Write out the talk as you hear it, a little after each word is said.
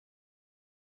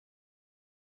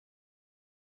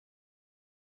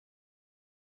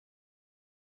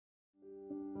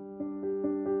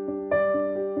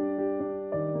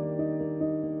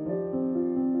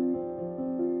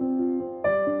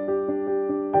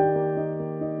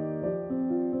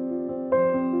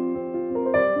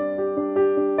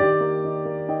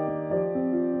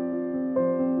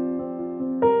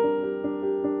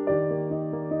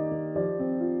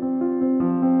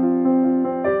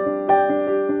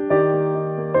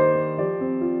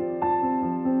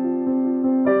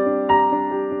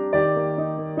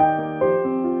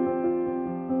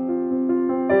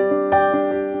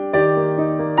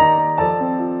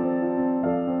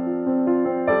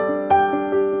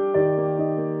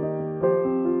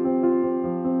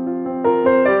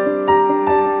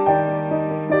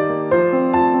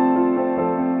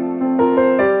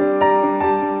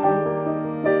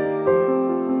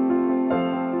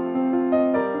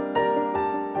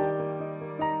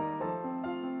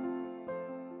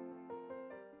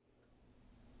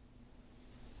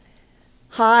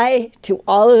hi to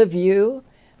all of you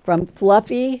from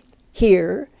Fluffy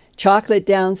here, Chocolate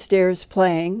downstairs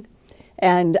playing,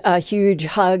 and a huge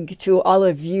hug to all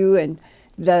of you and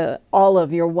all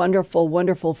of your wonderful,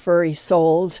 wonderful furry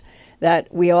souls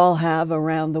that we all have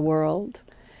around the world.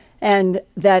 And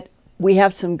that we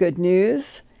have some good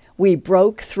news. We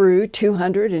broke through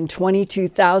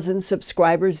 222,000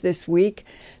 subscribers this week.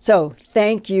 So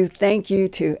thank you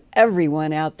to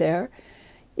everyone out there.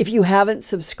 If you haven't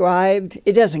subscribed,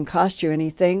 it doesn't cost you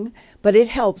anything, but it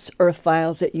helps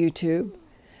Earthfiles at YouTube.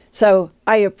 So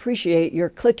I appreciate your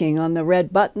clicking on the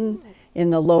red button in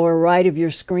the lower right of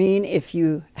your screen if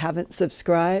you haven't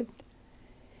subscribed.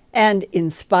 And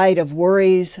in spite of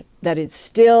worries that it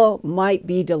still might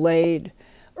be delayed,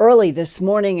 early this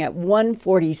morning at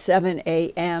 1:47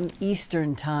 a.m.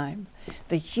 Eastern Time,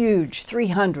 the huge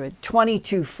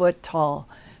 322-foot tall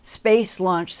space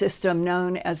launch system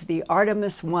known as the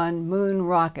Artemis 1 moon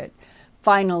rocket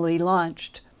finally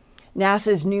launched.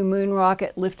 NASA's new moon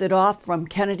rocket lifted off from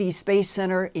Kennedy Space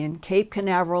Center in Cape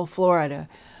Canaveral, Florida,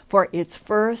 for its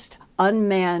first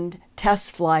unmanned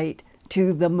test flight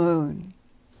to the moon.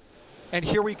 And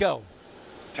here we go.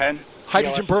 10.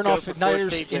 Hydrogen burn-off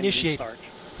igniters initiated.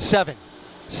 7,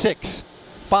 6,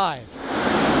 5.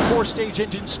 4-stage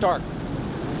engine start.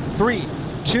 3,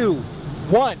 2,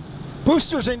 1.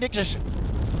 Boosters in ignition.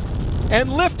 And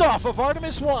liftoff of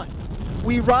Artemis 1.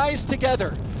 We rise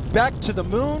together back to the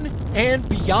moon and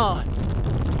beyond.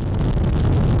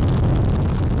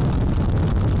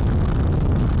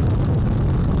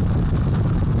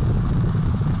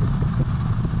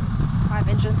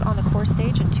 Engines on the core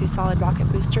stage and 2 solid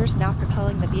rocket boosters now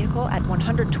propelling the vehicle at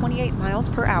 128 miles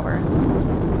per hour.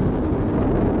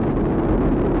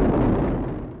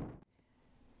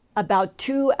 About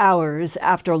 2 hours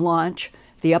after launch,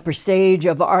 the upper stage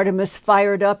of Artemis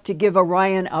fired up to give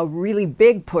Orion a really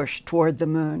big push toward the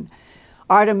moon.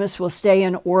 Artemis will stay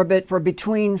in orbit for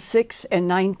between 6 and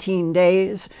 19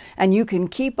 days, and you can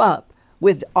keep up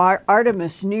with our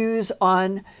Artemis news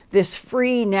on this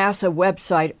free NASA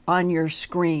website on your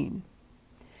screen.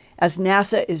 As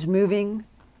NASA is moving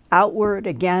outward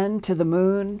again to the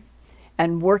moon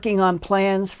and working on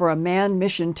plans for a manned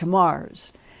mission to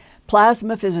Mars,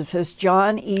 plasma physicist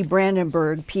John E.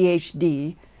 Brandenburg,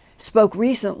 PhD, spoke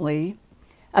recently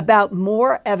about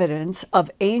more evidence of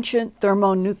ancient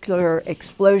thermonuclear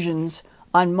explosions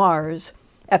on Mars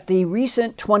at the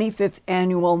recent 25th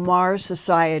Annual Mars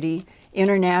Society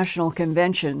International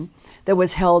Convention that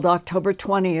was held October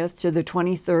 20th to the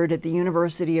 23rd at the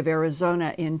University of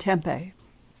Arizona in Tempe.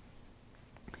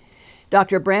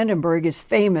 Dr. Brandenburg is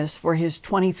famous for his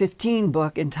 2015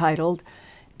 book entitled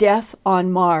Death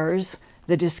on Mars,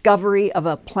 The Discovery of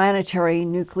a Planetary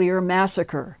Nuclear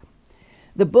Massacre.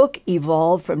 The book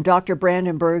evolved from Dr.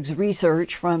 Brandenburg's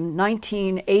research from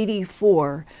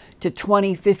 1984 to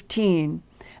 2015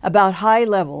 about high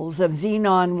levels of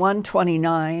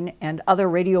xenon-129 and other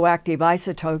radioactive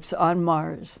isotopes on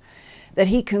Mars that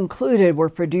he concluded were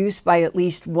produced by at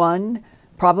least 1,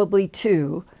 probably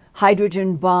 2,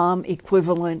 hydrogen bomb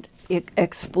equivalent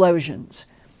explosions.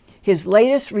 His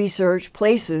latest research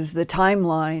places the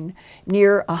timeline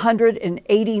near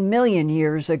 180 million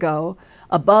years ago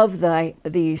above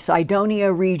the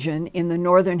Cydonia region in the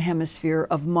northern hemisphere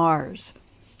of Mars.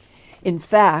 In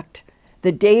fact,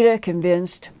 the data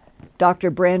convinced Dr.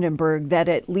 Brandenburg that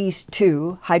at least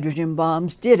 2 hydrogen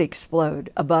bombs did explode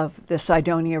above the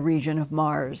Cydonia region of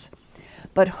Mars.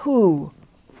 But who,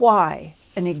 why,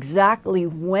 and exactly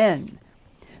when?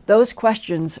 Those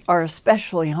questions are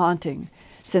especially haunting,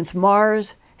 since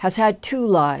Mars has had 2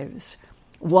 lives,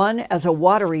 one as a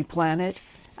watery planet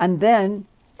and then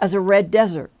as a red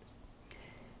desert.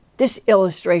 This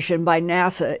illustration by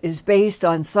NASA is based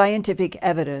on scientific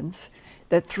evidence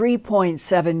that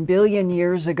 3.7 billion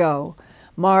years ago,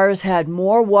 Mars had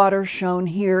more water shown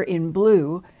here in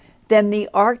blue than the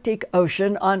Arctic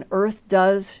Ocean on Earth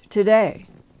does today.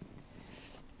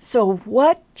 So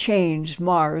what changed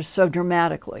Mars so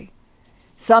dramatically?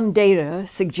 Some data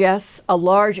suggests a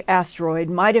large asteroid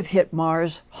might have hit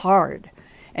Mars hard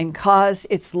and caused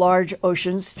its large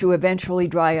oceans to eventually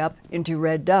dry up into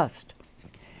red dust.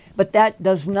 But that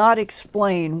does not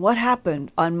explain what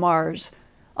happened on Mars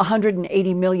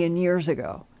 180 million years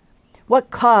ago.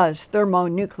 What caused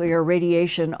thermonuclear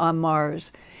radiation on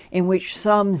Mars, in which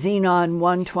some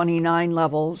xenon-129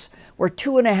 levels were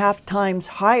 2.5 times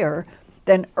higher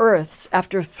than Earth's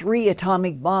after 3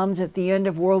 atomic bombs at the end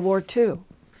of World War II?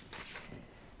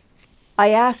 I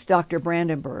asked Dr.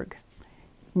 Brandenburg,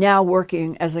 now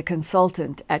working as a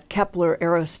consultant at Kepler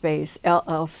Aerospace,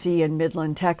 LLC in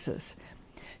Midland, Texas,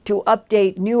 to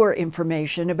update newer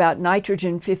information about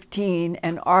nitrogen-15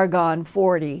 and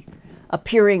argon-40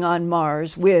 appearing on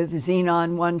Mars with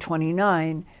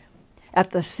xenon-129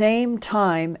 at the same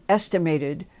time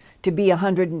estimated to be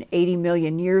 180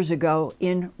 million years ago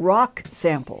in rock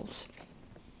samples.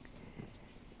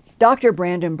 Dr.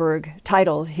 Brandenburg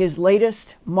titled his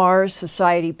latest Mars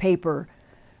Society paper,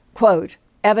 quote,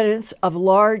 "Evidence of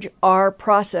large R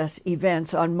process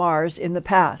events on Mars in the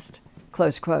past,"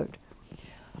 close quote.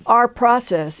 R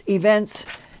process events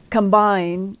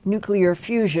combine nuclear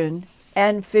fusion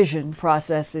and fission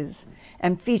processes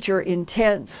and feature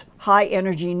intense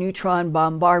high-energy neutron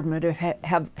bombardment of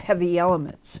heavy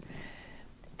elements.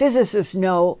 Physicists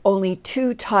know only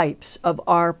two types of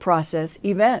R process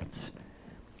events.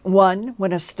 One,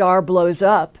 when a star blows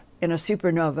up in a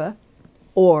supernova,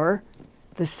 or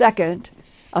the second,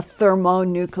 a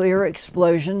thermonuclear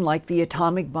explosion like the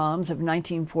atomic bombs of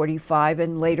 1945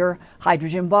 and later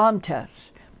hydrogen bomb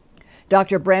tests.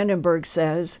 Dr. Brandenburg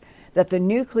says that the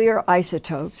nuclear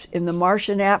isotopes in the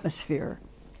Martian atmosphere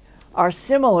are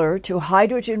similar to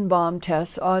hydrogen bomb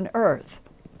tests on Earth.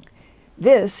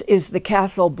 This is the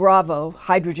Castle Bravo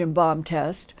hydrogen bomb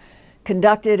test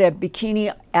conducted at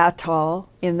Bikini Atoll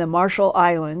in the Marshall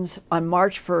Islands on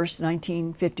March 1,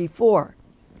 1954.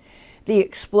 The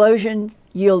explosion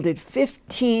yielded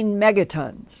 15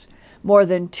 megatons, more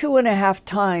than 2.5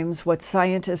 times what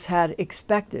scientists had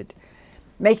expected,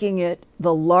 making it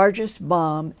the largest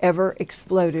bomb ever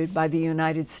exploded by the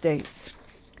United States.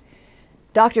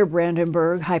 Dr.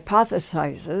 Brandenburg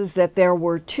hypothesizes that there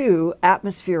were two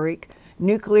atmospheric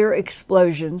nuclear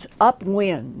explosions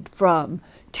upwind from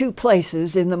two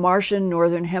places in the Martian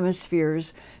northern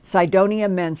hemisphere's Cydonia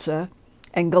Mensa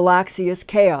and Galaxious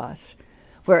Chaos,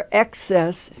 where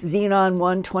excess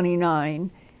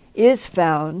xenon-129 is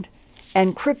found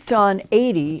and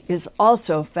krypton-80 is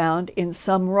also found in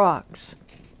some rocks.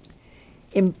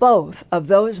 In both of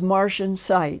those Martian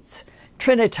sites,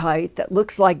 trinitite that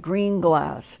looks like green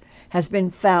glass has been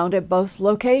found at both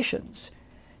locations.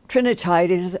 Trinitite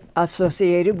is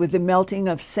associated with the melting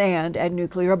of sand at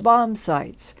nuclear bomb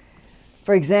sites.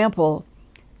 For example,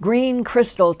 green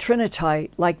crystal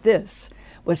trinitite like this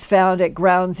was found at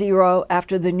Ground Zero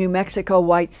after the New Mexico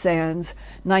White Sands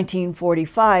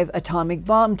 1945 atomic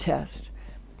bomb test.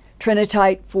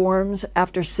 Trinitite forms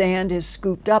after sand is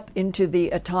scooped up into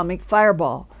the atomic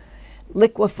fireball,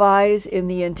 liquefies in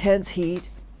the intense heat,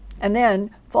 and then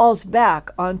falls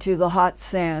back onto the hot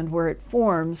sand where it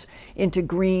forms into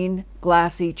green,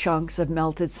 glassy chunks of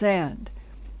melted sand.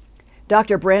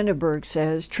 Dr. Brandenburg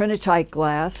says trinitite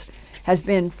glass has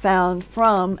been found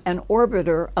from an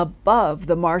orbiter above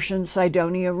the Martian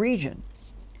Cydonia region.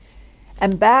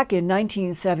 And back in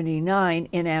 1979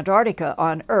 in Antarctica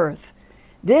on Earth,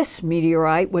 this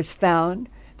meteorite was found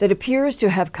that appears to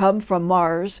have come from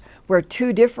Mars, where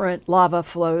two different lava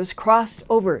flows crossed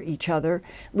over each other,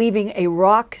 leaving a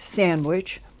rock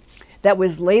sandwich that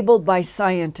was labeled by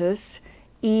scientists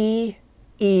EETA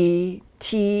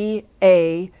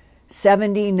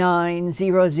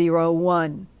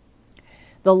 79001.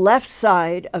 The left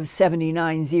side of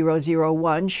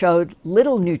 79001 showed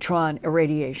little neutron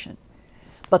irradiation,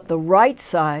 but the right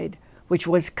side, which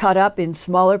was cut up in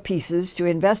smaller pieces to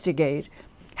investigate,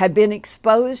 had been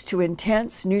exposed to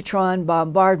intense neutron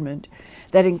bombardment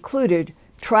that included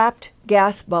trapped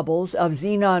gas bubbles of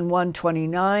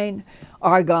xenon-129,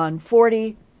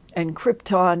 argon-40, and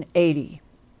krypton-80.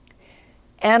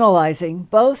 Analyzing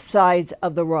both sides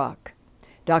of the rock,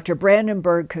 Dr.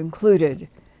 Brandenburg concluded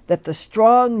that the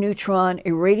strong neutron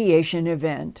irradiation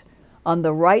event on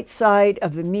the right side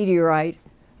of the meteorite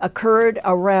occurred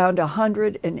around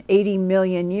 180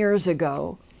 million years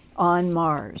ago on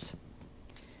Mars.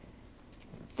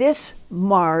 This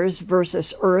Mars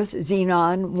versus Earth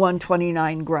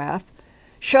xenon-129 graph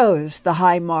shows the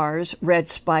high Mars red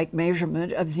spike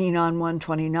measurement of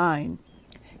xenon-129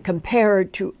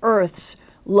 compared to Earth's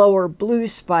lower blue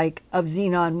spike of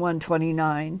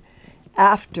xenon-129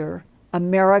 after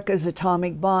America's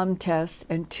atomic bomb test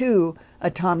and 2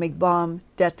 atomic bomb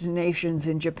detonations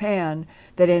in Japan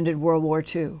that ended World War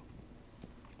II.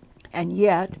 And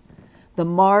yet, the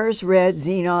Mars red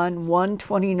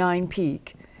xenon-129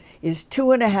 peak is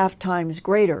 2.5 times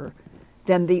greater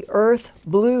than the Earth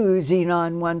blue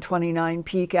xenon-129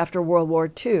 peak after World War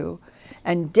II,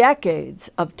 and decades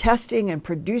of testing and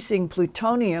producing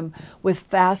plutonium with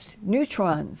fast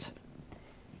neutrons.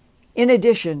 In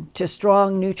addition to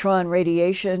strong neutron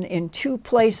radiation in 2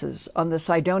 places on the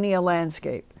Cydonia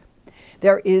landscape,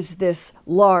 there is this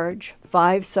large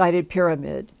 5-sided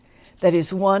pyramid that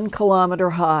is 1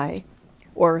 kilometer high,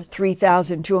 or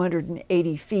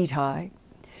 3,280 feet high,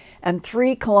 and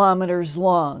 3 kilometers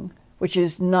long, which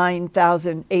is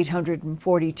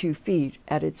 9,842 feet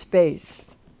at its base.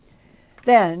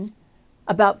 Then,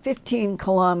 about 15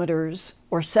 kilometers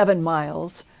or 7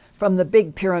 miles from the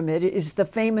Big Pyramid is the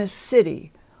famous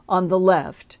city on the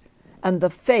left, and the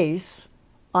face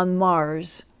on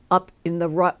Mars up in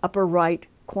the upper right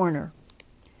corner.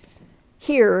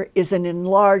 Here is an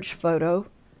enlarged photo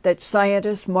that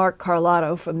scientist Mark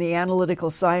Carlotto from the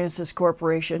Analytical Sciences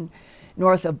Corporation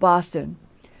north of Boston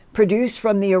produced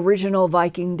from the original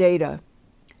Viking data.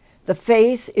 The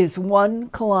face is 1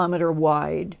 kilometer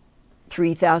wide,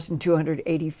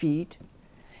 3,280 feet,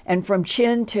 and from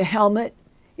chin to helmet,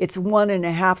 it's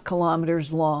 1.5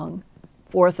 kilometers long,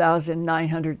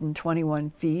 4,921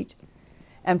 feet,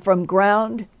 and from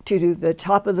ground to the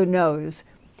top of the nose,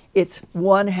 it's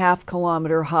 1/2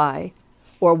 kilometer high,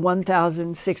 or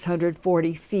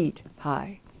 1,640 feet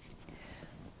high.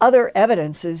 Other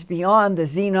evidences beyond the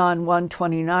xenon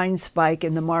 129 spike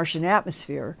in the Martian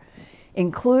atmosphere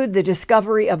include the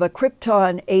discovery of a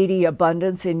krypton 80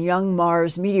 abundance in young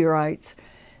Mars meteorites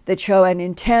that show an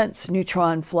intense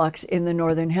neutron flux in the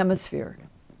northern hemisphere.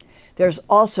 There's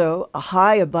also a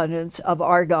high abundance of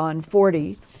argon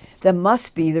 40 that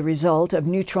must be the result of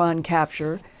neutron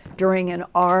capture during an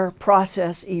R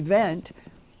process event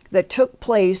that took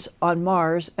place on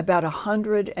Mars about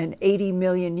 180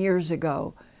 million years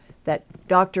ago that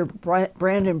Dr.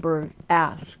 Brandenburg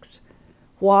asks,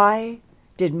 why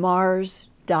did Mars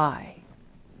die?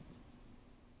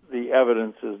 The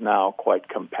evidence is now quite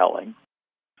compelling.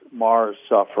 Mars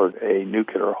suffered a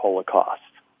nuclear holocaust.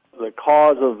 The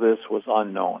cause of this was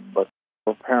unknown, but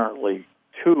apparently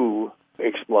 2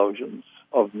 explosions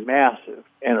of massive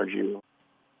energy.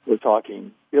 We're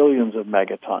talking billions of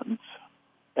megatons,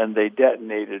 and they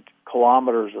detonated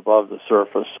kilometers above the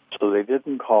surface, so they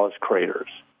didn't cause craters.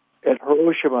 At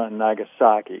Hiroshima and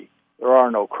Nagasaki, there are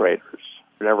no craters.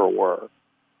 There never were,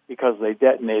 because they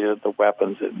detonated the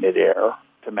weapons in midair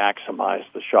to maximize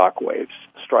the shock waves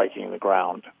striking the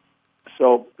ground.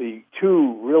 So the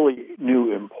 2 really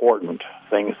new important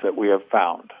things that we have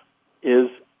found is,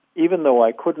 even though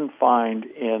I couldn't find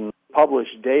in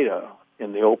published data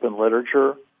in the open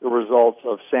literature the results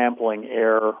of sampling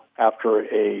air after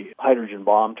a hydrogen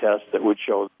bomb test that would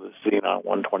show the xenon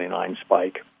 129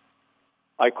 spike,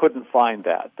 I couldn't find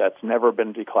that. That's never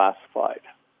been declassified.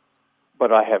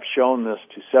 But I have shown this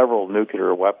to several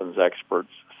nuclear weapons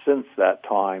experts since that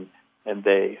time, and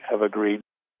they have agreed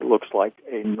it looks like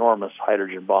enormous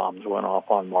hydrogen bombs went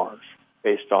off on Mars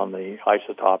based on the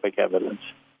isotopic evidence.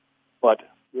 But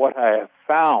what I have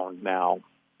found now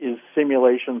is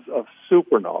simulations of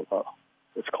supernova.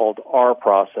 It's called R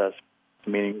process,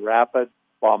 meaning rapid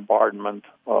bombardment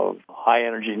of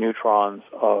high-energy neutrons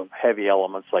of heavy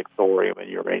elements like thorium and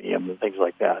uranium and things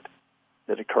like that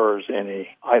occurs in a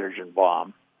hydrogen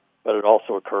bomb, but it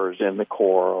also occurs in the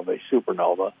core of a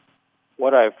supernova.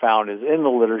 What I've found is in the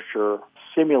literature,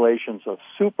 simulations of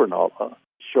supernova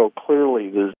show clearly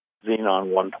the xenon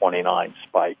 129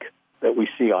 spike that we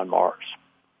see on Mars.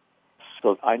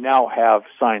 So I now have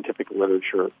scientific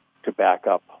literature to back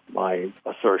up my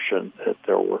assertion that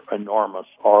there were enormous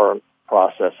R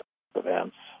process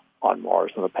events on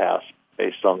Mars in the past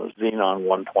based on the xenon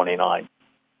 129.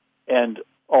 And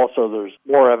also there's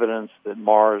more evidence that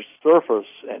Mars' surface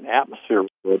and atmosphere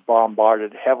were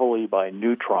bombarded heavily by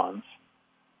neutrons.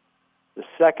 The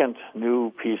second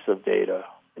new piece of data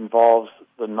involves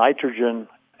the nitrogen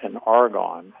and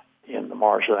argon in the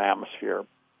Martian atmosphere.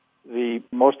 The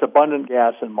most abundant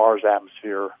gas in Mars'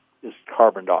 atmosphere is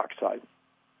carbon dioxide.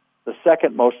 The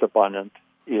second most abundant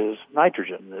is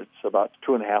nitrogen. It's about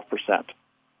 2.5%.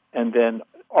 And then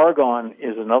argon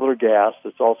is another gas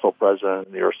that's also present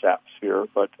in the Earth's atmosphere,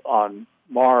 but on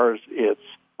Mars it's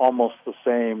almost the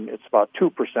same. It's about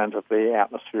 2% of the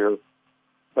atmosphere.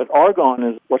 But argon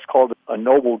is what's called a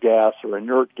noble gas or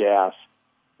inert gas.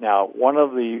 Now, one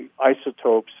of the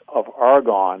isotopes of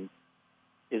argon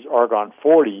is argon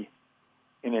 40,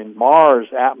 and in Mars'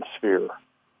 atmosphere,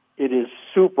 it is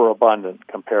super abundant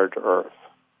compared to Earth.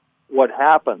 What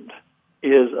happened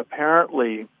is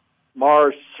apparently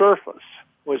Mars' surface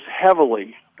was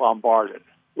heavily bombarded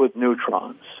with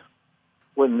neutrons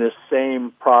when this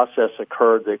same process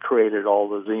occurred that created all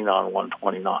the xenon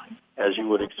 129, as you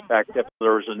would expect if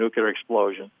there was a nuclear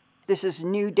explosion. This is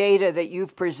new data that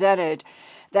you've presented,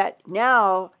 that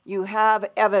now you have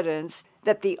evidence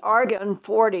that the argon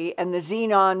 40 and the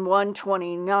xenon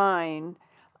 129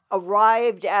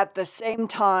 arrived at the same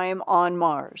time on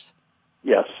Mars.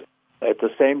 Yes, at the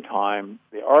same time,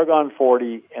 the argon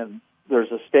 40, and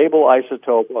there's a stable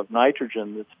isotope of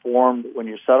nitrogen that's formed when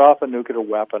you set off a nuclear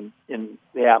weapon in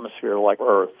the atmosphere like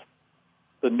Earth.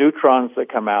 the neutrons that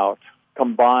come out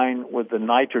combine with the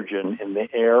nitrogen in the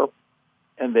air,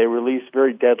 and they release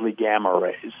very deadly gamma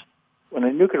rays. When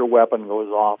a nuclear weapon goes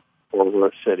off over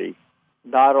a city,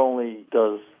 not only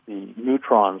does the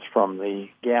neutrons from the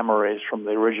gamma rays from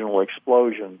the original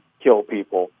explosion kill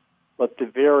people, but the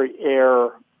very air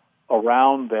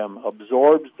around them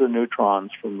absorbs the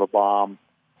neutrons from the bomb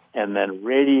and then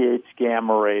radiates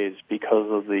gamma rays because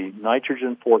of the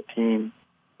nitrogen-14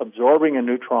 absorbing a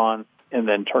neutron and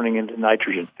then turning into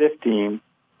nitrogen-15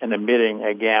 and emitting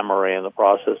a gamma ray in the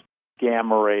process.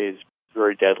 Gamma rays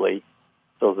very deadly,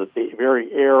 so that the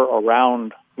very air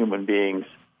around human beings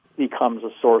becomes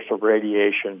a source of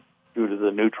radiation due to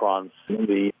the neutrons in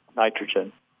the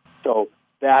nitrogen. So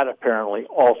that apparently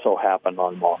also happened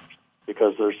on Mars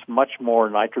because there's much more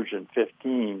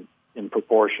nitrogen-15 in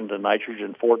proportion to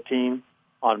nitrogen-14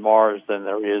 on Mars than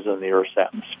there is in the Earth's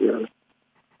atmosphere.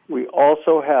 We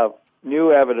also have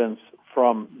new evidence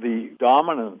from the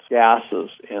dominant gases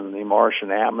in the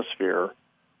Martian atmosphere.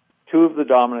 Two of the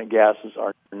dominant gases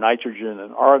are nitrogen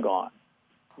and argon.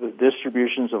 The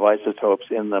distributions of isotopes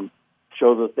in them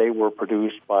show that they were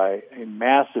produced by a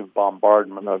massive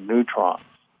bombardment of neutrons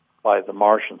by the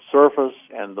Martian surface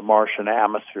and the Martian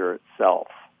atmosphere itself.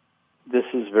 This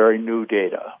is very new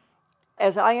data.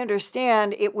 As I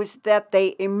understand, it was that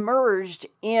they emerged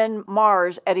in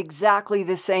Mars at exactly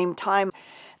the same time,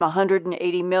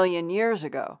 180 million years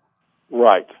ago.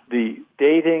 Right. The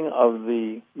dating of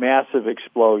the massive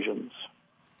explosions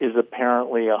is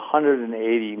apparently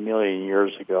 180 million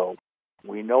years ago.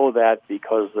 We know that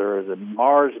because there is a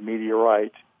Mars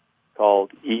meteorite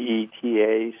called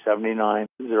EETA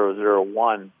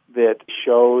 79001 that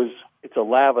shows it's a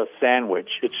lava sandwich.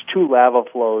 It's two lava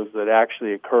flows that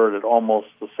actually occurred at almost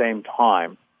the same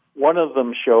time. One of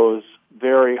them shows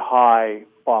very high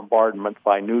bombardment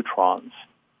by neutrons.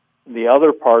 The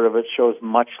other part of it shows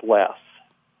much less.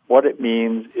 What it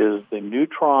means is the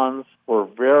neutrons were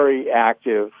very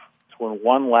active when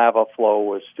one lava flow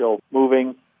was still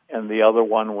moving and the other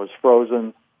one was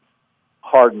frozen,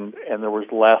 hardened, and there was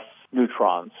less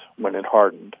neutrons when it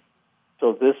hardened.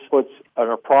 So this puts an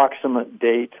approximate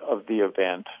date of the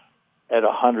event at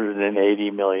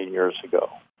 180 million years ago.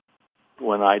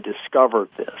 When I discovered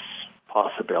this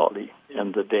possibility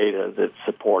and the data that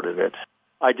supported it,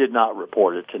 I did not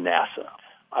report it to NASA.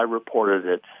 I reported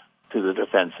it to the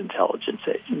Defense Intelligence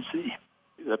Agency,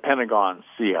 the Pentagon,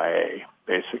 CIA,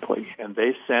 basically, and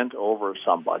they sent over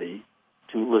somebody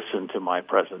to listen to my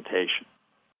presentation.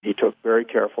 He took very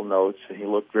careful notes, and he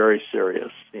looked very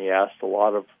serious. He asked a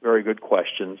lot of very good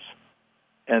questions,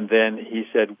 and then he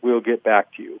said, "We'll get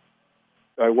back to you."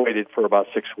 I waited for about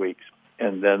 6 weeks,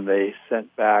 and then they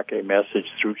sent back a message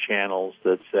through channels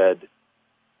that said,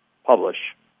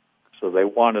 "Publish." So they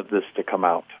wanted this to come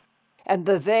out. And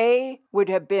the they would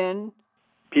have been?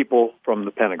 People from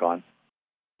the Pentagon.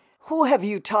 Who have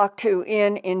you talked to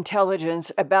in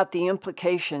intelligence about the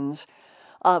implications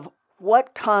of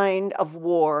what kind of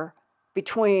war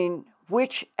between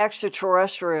which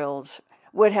extraterrestrials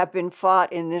would have been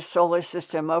fought in this solar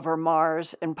system over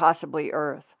Mars and possibly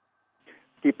Earth?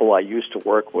 People I used to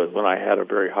work with when I had a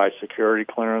very high security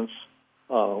clearance,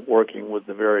 working with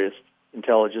the various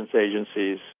intelligence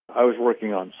agencies. I was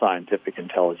working on scientific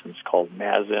intelligence called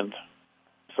MASINT.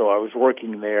 So I was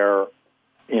working there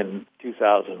in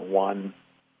 2001,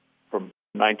 from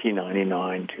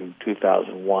 1999 to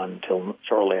 2001 till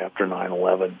shortly after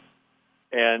 9/11.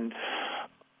 And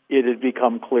it had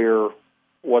become clear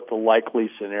what the likely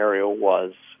scenario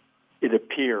was. It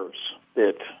appears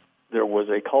that there was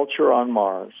a culture on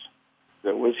Mars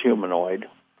that was humanoid.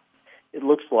 It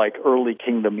looks like early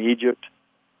Kingdom Egypt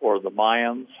or the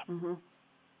Mayans. Mm-hmm.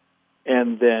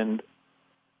 And then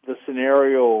the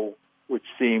scenario which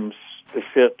seems to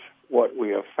fit what we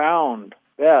have found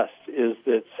best is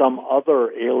that some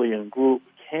other alien group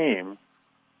came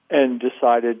and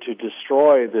decided to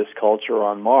destroy this culture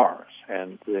on Mars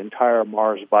and the entire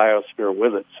Mars biosphere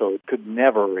with it, so it could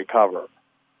never recover.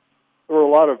 There were a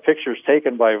lot of pictures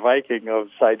taken by Viking of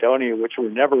Cydonia which were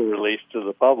never released to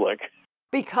the public.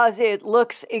 Because it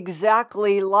looks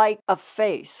exactly like a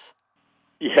face.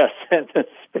 Yes, and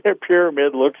the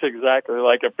pyramid looks exactly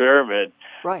like a pyramid.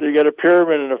 Right. So you get a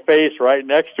pyramid and a face right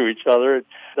next to each other. It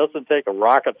doesn't take a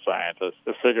rocket scientist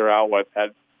to figure out what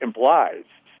that implies.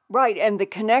 Right, and the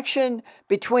connection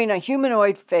between a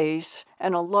humanoid face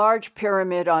and a large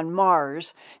pyramid on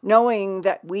Mars, knowing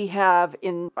that we have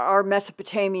in our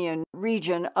Mesopotamian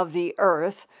region of the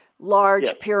Earth large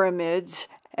Yes. pyramids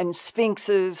and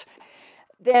sphinxes,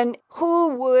 then who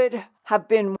would have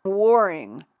been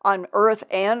warring on Earth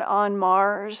and on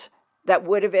Mars that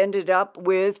would have ended up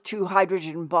with 2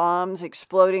 hydrogen bombs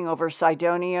exploding over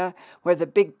Cydonia, where the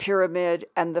Big Pyramid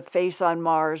and the face on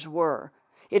Mars were.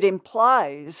 It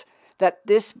implies that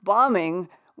this bombing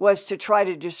was to try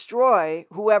to destroy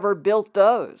whoever built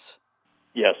those.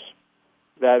 Yes,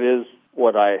 that is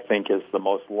what I think is the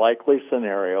most likely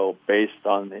scenario based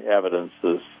on the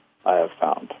evidences I have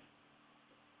found.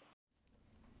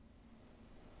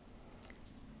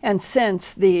 And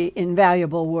since the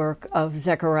invaluable work of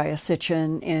Zecharia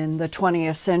Sitchin in the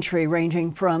 20th century,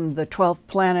 ranging from the 12th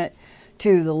Planet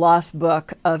to the Lost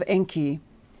Book of Enki,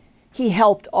 he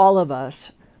helped all of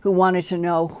us who wanted to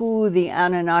know who the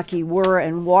Anunnaki were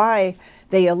and why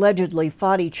they allegedly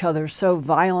fought each other so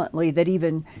violently that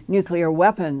even nuclear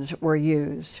weapons were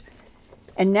used.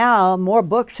 And now more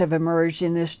books have emerged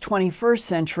in this 21st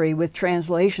century with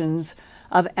translations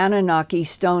of Anunnaki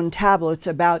stone tablets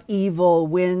about evil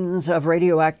winds of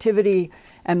radioactivity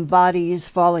and bodies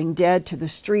falling dead to the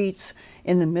streets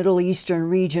in the Middle Eastern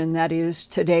region that is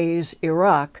today's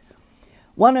Iraq.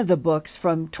 One of the books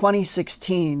from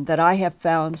 2016 that I have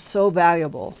found so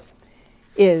valuable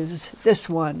is this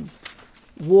one,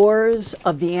 Wars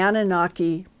of the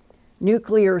Anunnaki,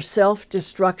 Nuclear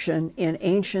Self-Destruction in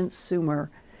Ancient Sumer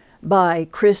by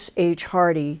Chris H.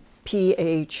 Hardy,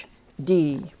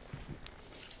 Ph.D.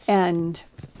 And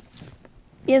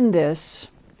in this,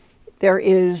 there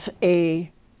is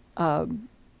a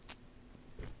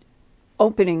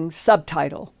opening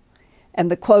subtitle,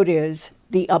 and the quote is,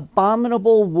 "The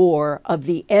Abominable War of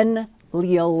the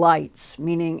Enlilites,"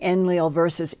 meaning Enlil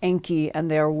versus Enki, and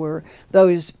there were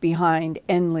those behind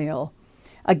Enlil,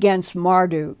 against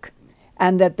Marduk,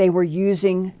 and that they were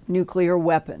using nuclear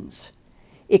weapons.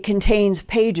 It contains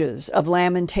pages of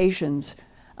lamentations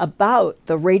about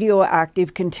the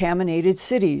radioactive contaminated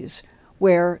cities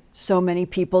where so many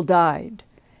people died.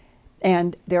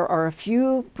 And there are a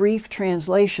few brief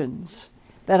translations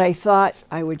that I thought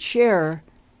I would share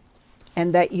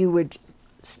and that you would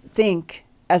think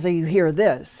as you hear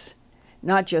this,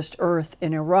 not just Earth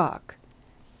in Iraq,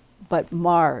 but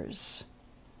Mars,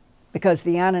 because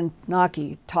the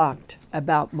Anunnaki talked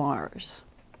about Mars.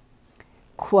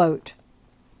 Quote,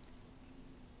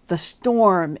 "The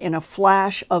storm in a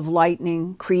flash of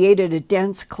lightning created a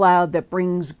dense cloud that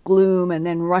brings gloom and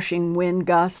then rushing wind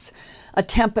gusts, a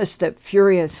tempest that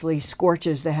furiously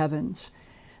scorches the heavens.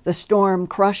 The storm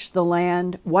crushed the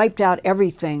land, wiped out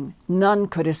everything, none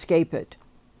could escape it,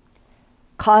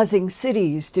 causing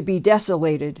cities to be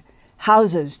desolated,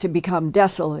 houses to become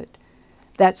desolate,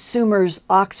 that Sumer's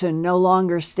oxen no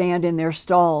longer stand in their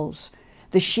stalls,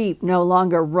 the sheep no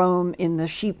longer roam in the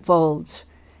sheepfolds,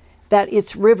 that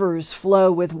its rivers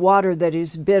flow with water that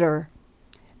is bitter,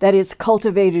 that its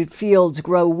cultivated fields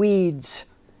grow weeds,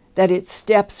 that its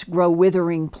steppes grow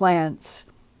withering plants.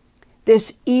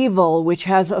 This evil which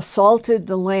has assaulted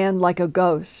the land like a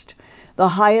ghost, the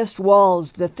highest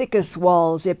walls, the thickest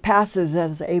walls, it passes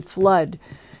as a flood.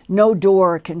 No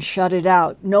door can shut it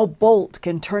out, no bolt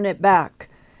can turn it back.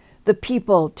 The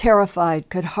people, terrified,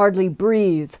 could hardly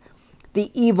breathe.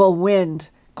 The evil wind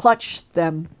clutched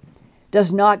them,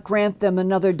 does not grant them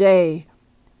another day.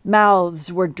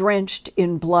 Mouths were drenched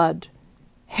in blood,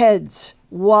 heads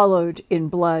wallowed in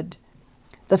blood.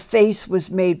 The face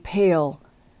was made pale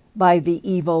by the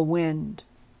evil wind."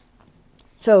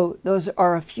 So those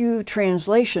are a few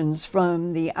translations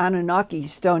from the Anunnaki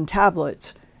stone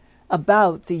tablets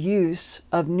about the use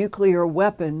of nuclear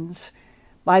weapons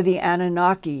by the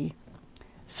Anunnaki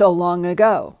so long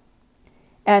ago.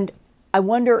 And I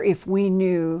wonder if we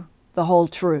knew the whole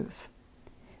truth,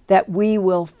 that we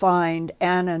will find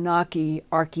Anunnaki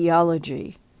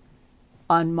archaeology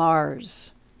on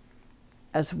Mars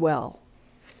as well.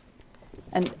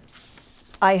 And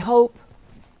I hope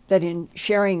that in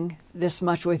sharing this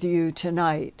much with you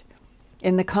tonight,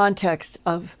 in the context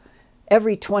of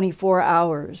every 24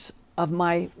 hours of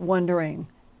my wondering,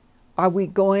 are we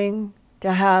going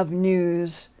to have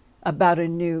news about a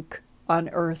nuke on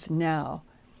Earth now?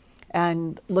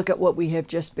 And look at what we have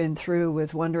just been through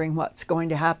with wondering what's going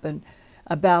to happen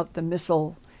about the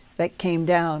missile that came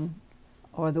down,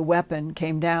 or the weapon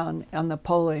came down on the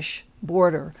Polish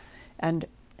border. And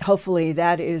hopefully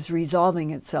that is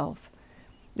resolving itself.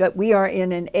 That we are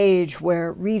in an age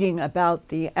where reading about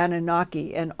the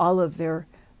Anunnaki and all of their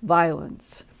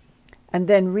violence, and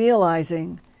then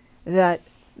realizing that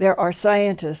there are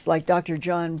scientists like Dr.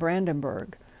 John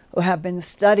Brandenburg who have been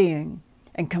studying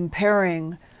and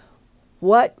comparing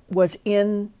what was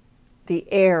in the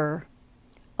air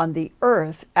on the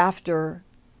Earth after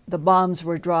the bombs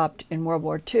were dropped in World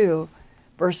War II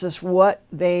versus what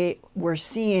they were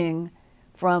seeing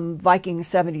from Viking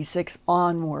 76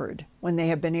 onward, when they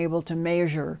have been able to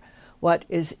measure what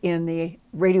is in the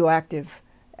radioactive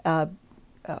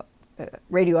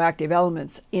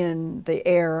elements in the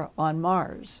air on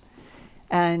Mars,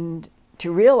 and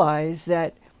to realize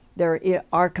that there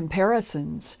are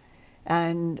comparisons,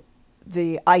 and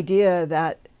the idea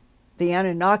that the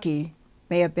Anunnaki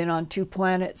may have been on two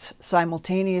planets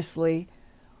simultaneously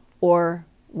or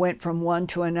went from one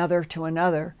to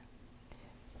another,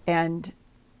 and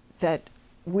that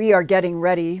we are getting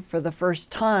ready for the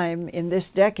first time in this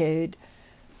decade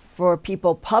for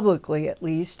people publicly, at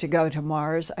least, to go to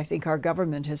Mars. I think our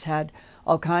government has had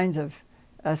all kinds of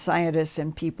scientists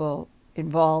and people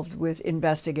involved with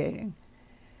investigating.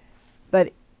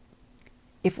 But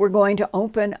if we're going to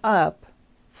open up,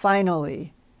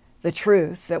 finally, the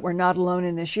truth that we're not alone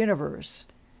in this universe,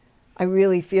 I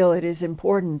really feel it is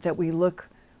important that we look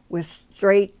with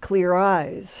straight, clear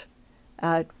eyes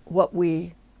at what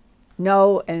we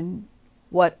know and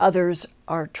what others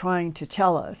are trying to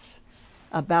tell us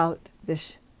about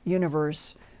this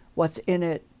universe, what's in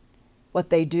it, what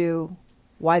they do,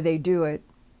 why they do it,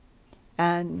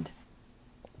 and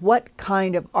what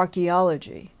kind of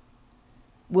archaeology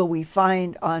will we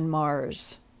find on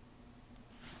Mars,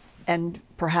 and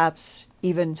perhaps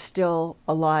even still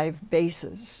alive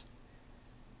bases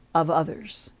of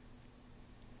others.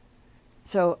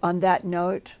 So on that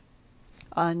note,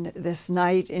 on this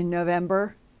night in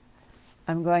November,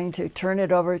 I'm going to turn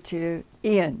it over to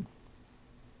Ian.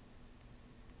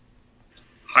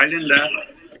 Hi, Linda.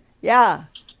 Yeah.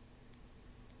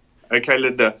 Okay,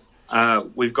 Linda,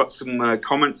 we've got some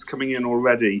comments coming in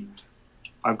already.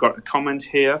 I've got a comment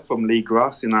here from Lee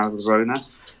Grass in Arizona.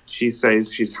 She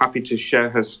says she's happy to share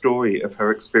her story of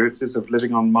her experiences of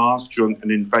living on Mars during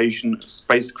an invasion of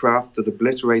spacecraft that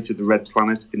obliterated the red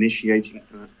planet, initiating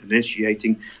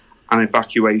an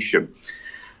evacuation.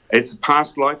 It's a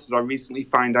past life that I recently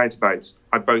found out about.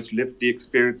 I both lived the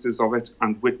experiences of it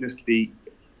and witnessed the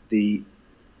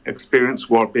experience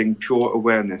while being pure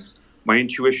awareness. My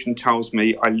intuition tells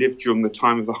me I lived during the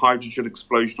time of the hydrogen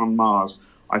explosion on Mars.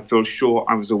 I feel sure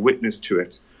I was a witness to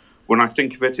it. When I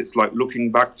think of it, it's like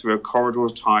looking back through a corridor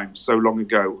of time so long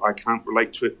ago. I can't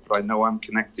relate to it, but I know I'm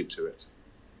connected to it.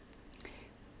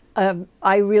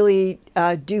 I really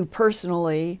do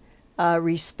personally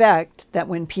respect that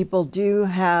when people do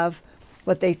have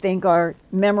what they think are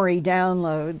memory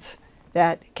downloads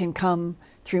that can come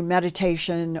through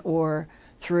meditation or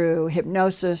through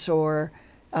hypnosis or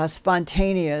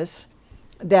spontaneous,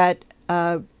 that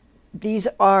these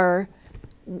are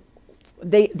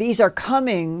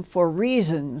coming for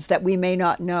reasons that we may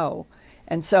not know.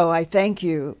 And so I thank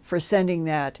you for sending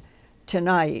that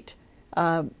tonight,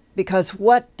 because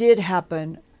what did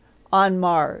happen on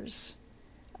Mars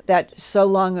that so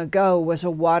long ago was a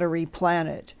watery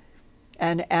planet?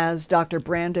 And as Dr.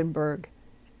 Brandenburg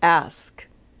asked,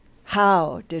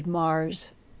 how did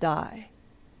Mars die?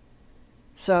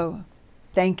 So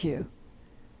thank you.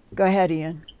 Go ahead,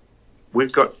 Ian.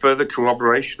 We've got further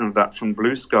corroboration of that from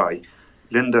Blue Sky.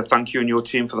 Linda, thank you and your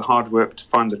team for the hard work to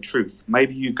find the truth.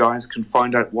 Maybe you guys can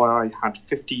find out why I had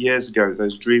 50 years ago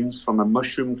those dreams from a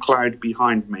mushroom cloud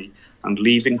behind me and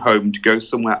leaving home to go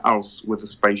somewhere else with a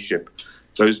spaceship.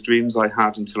 Those dreams I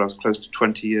had until I was close to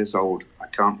 20 years old. I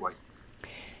can't wait.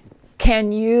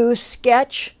 Can you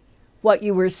sketch what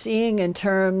you were seeing in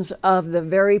terms of the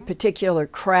very particular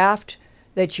craft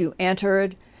that you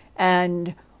entered?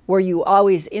 And were you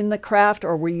always in the craft,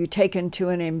 or were you taken to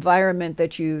an environment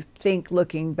that you think,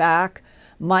 looking back,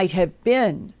 might have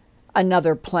been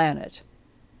another planet?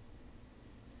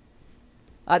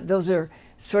 Those are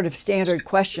sort of standard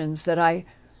questions that I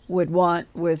would want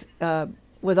with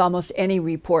almost any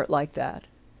report like that.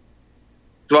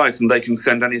 Right, and they can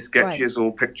send any sketches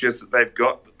or pictures that they've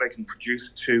got that they can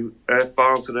produce to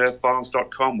Earthfiles at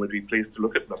earthfiles.com. We'd be pleased to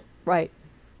look at them. Right.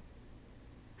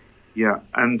 Yeah,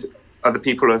 and other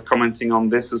people are commenting on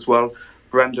this as well.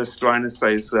 Brenda Striner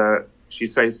says, she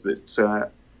says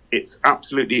that it's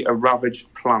absolutely a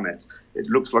ravaged planet. It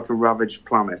looks like a ravaged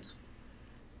planet.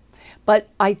 But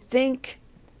I think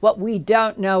what we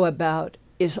don't know about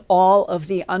is all of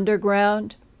the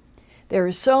underground. There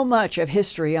is so much of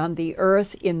history on the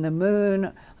Earth, in the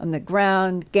moon, on the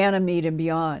ground, Ganymede and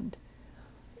beyond,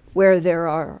 where there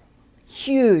are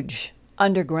huge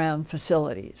underground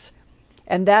facilities.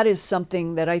 And that is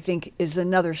something that I think is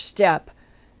another step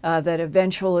that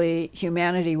eventually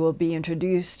humanity will be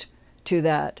introduced to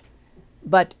that.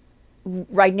 But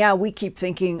right now we keep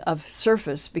thinking of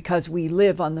surface because we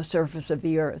live on the surface of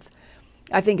the Earth.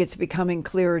 I think it's becoming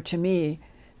clearer to me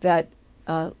that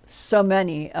so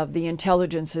many of the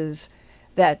intelligences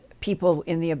that people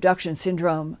in the abduction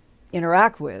syndrome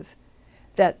interact with,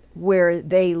 that where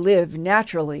they live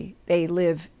naturally, they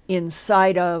live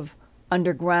inside of,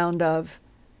 underground of,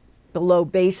 below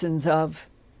basins of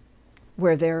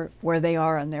where they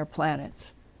are on their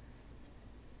planets.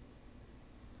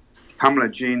 Pamela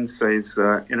Jean says,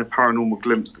 in a paranormal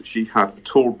glimpse that she had, a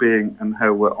tall being and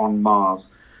her were on Mars.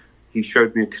 He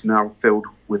showed me a canal filled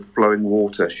with flowing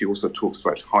water. She also talks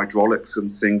about hydraulics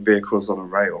and seeing vehicles on a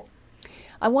rail.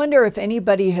 I wonder if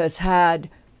anybody has had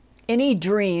any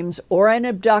dreams or an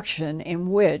abduction in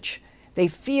which they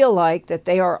feel like that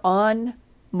they are on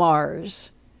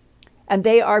Mars and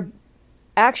they are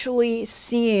actually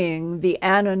seeing the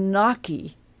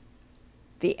Anunnaki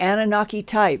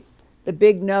type, the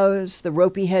big nose, the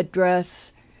ropey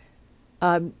headdress.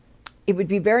 It would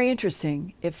be very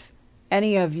interesting if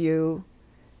any of you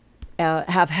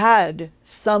have had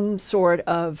some sort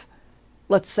of,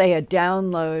 let's say, a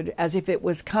download as if it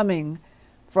was coming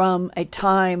from a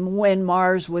time when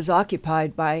Mars was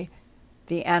occupied by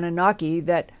the Anunnaki,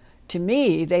 that to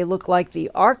me, they look like the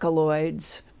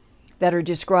arcoloids that are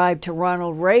described to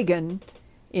Ronald Reagan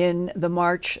in the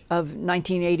March of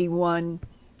 1981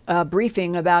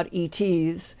 briefing about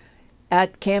ETs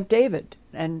at Camp David.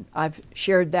 And I've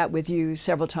shared that with you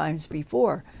several times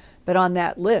before. But on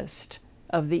that list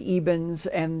of the Ebens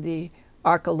and the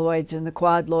arcoloids and the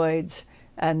quadloids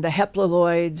and the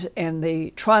heptaloids and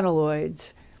the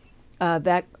tronoloids,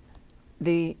 that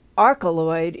the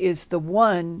arcoloid is the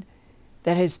one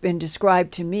that has been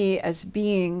described to me as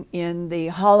being in the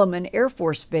Holloman Air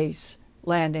Force Base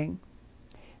landing.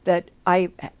 That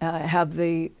I have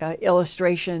the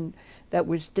illustration that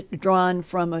was drawn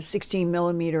from a 16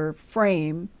 millimeter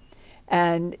frame,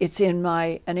 and it's in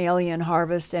my An Alien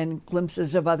Harvest and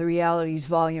Glimpses of Other Realities,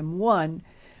 Volume 1.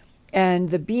 And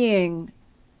the being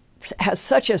has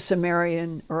such a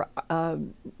Sumerian, or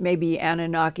maybe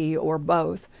Anunnaki or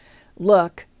both,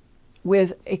 look,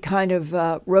 with a kind of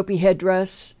ropey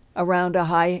headdress around a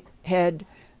high head,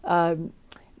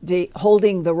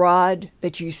 holding the rod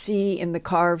that you see in the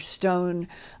carved stone,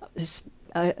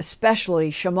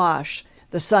 especially Shamash,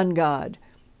 the sun god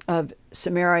of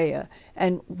Sumeria,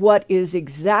 and what is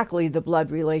exactly the blood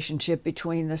relationship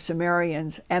between the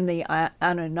Sumerians and the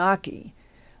Anunnaki,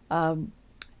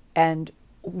 and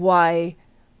why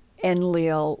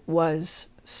Enlil was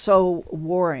so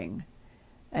warring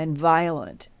and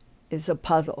violent is a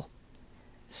puzzle.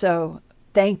 So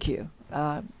thank you.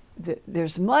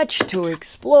 There's much to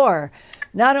explore,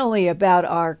 not only about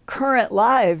our current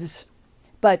lives,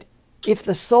 but if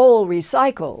the soul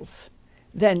recycles,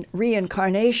 then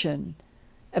reincarnation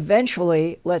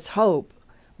eventually, let's hope,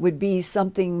 would be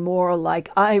something more like,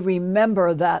 I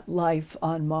remember that life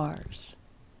on Mars.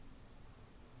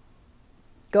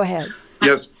 Go ahead.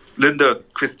 Yes, Linda,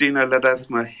 Cristina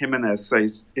Ledesma Jimenez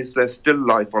says, is there still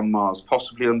life on Mars,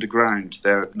 possibly underground,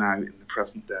 there now in the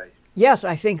present day? Yes,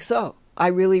 I think so. I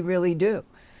really, really do.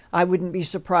 I wouldn't be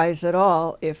surprised at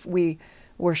all if we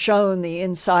were shown the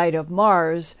inside of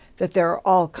Mars, that there are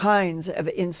all kinds of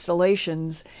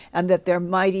installations, and that there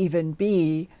might even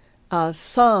be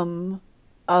some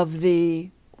of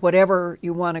the, whatever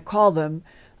you want to call them,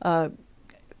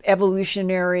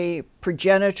 evolutionary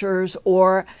progenitors,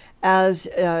 or as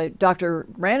Dr.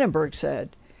 Brandenburg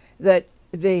said, that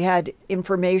they had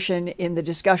information in the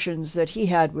discussions that he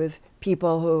had with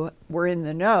people who were in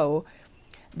the know,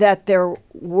 that there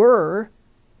were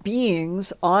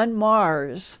beings on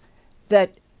Mars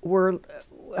that were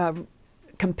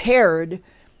compared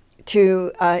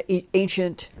to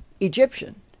ancient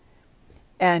Egyptian.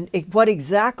 And what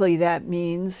exactly that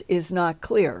means is not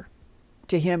clear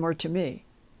to him or to me.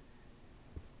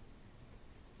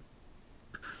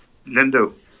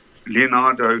 Linda,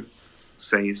 Leonardo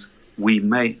says,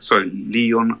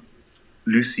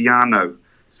 Luciano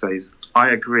says, I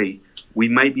agree. We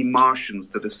may be Martians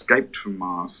that escaped from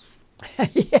Mars.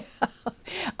 Yeah,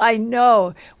 I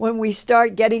know. When we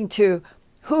start getting to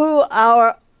who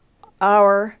are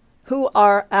our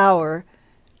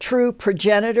true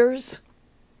progenitors,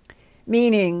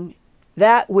 meaning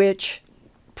that which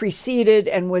preceded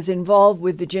and was involved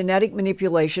with the genetic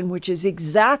manipulation, which is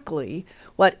exactly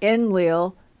what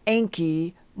Enlil,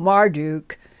 Enki,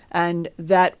 Marduk, and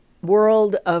that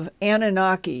world of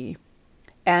Anunnaki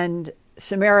and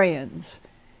Sumerians,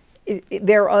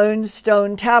 their own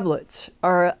stone tablets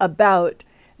are about.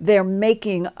 They're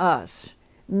making us,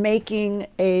 making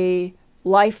a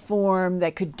life form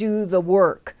that could do the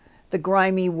work, the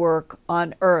grimy work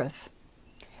on Earth.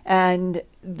 And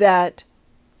that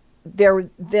there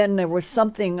was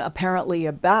something apparently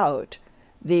about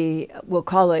we'll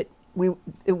call it,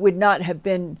 it would not have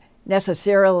been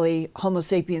necessarily Homo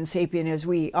sapiens sapien as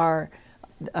we are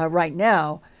right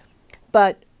now,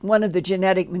 but one of the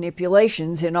genetic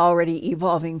manipulations in already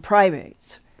evolving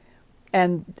primates.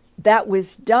 And that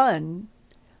was done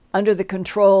under the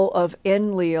control of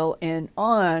Enlil and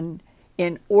On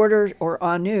in order, or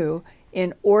Anu,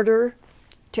 in order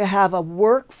to have a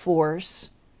workforce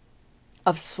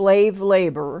of slave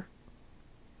labor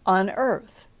on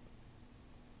Earth.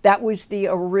 That was the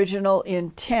original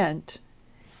intent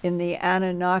in the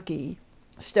Anunnaki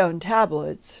stone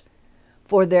tablets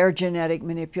for their genetic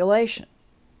manipulation.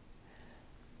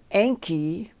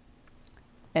 Enki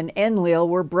and Enlil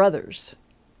were brothers,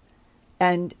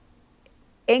 and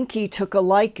Enki took a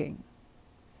liking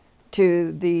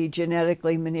to the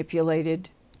genetically manipulated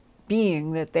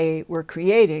being that they were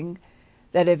creating,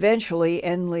 that eventually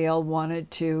Enlil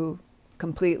wanted to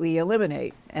completely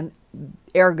eliminate, and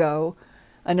ergo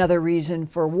another reason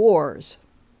for wars.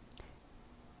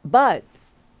 But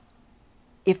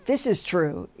if this is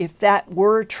true, if that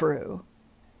were true,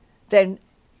 then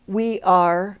we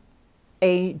are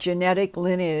a genetic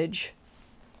lineage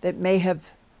that may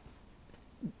have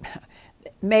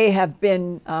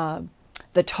been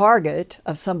the target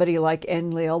of somebody like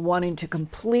Enlil wanting to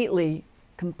completely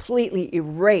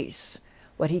erase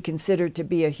what he considered to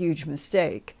be a huge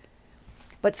mistake.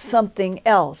 But something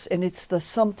else, and it's the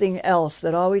something else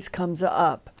that always comes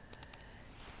up.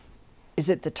 Is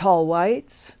it the tall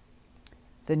whites,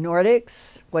 the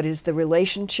Nordics? What is the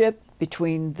relationship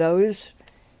between those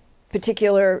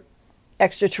particular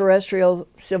extraterrestrial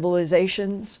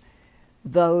civilizations,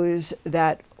 those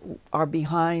that are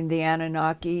behind the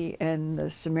Anunnaki and the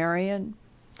Sumerian,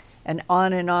 and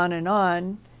on and on and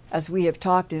on, as we have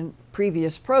talked in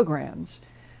previous programs,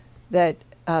 that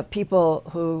people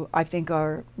who I think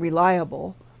are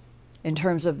reliable in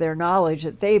terms of their knowledge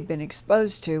that they've been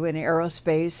exposed to in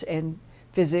aerospace and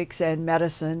physics and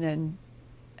medicine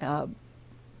and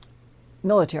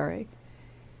military,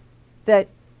 that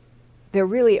there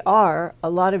really are a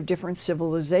lot of different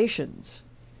civilizations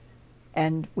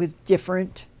and with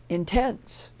different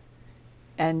intents.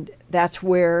 And that's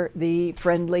where the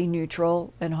friendly,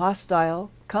 neutral, and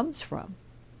hostile comes from.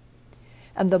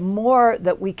 And the more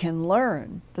that we can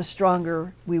learn, the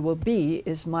stronger we will be,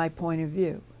 is my point of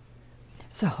view.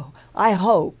 So I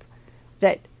hope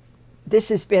that this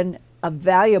has been a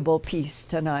valuable piece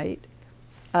tonight,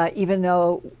 even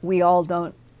though we all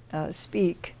don't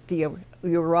speak the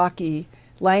Iraqi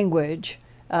language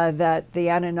that the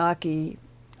Anunnaki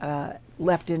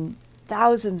left in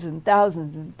thousands and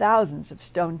thousands and thousands of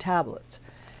stone tablets.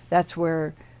 That's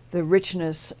where the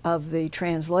richness of the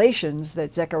translations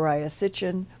that Zechariah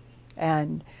Sitchin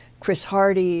and Chris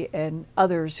Hardy and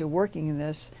others who are working in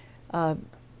this,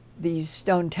 these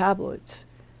stone tablets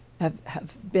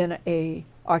have been a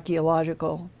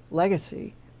archaeological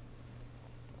legacy.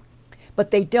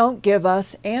 But they don't give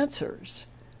us answers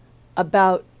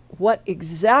about what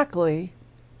exactly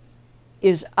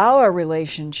is our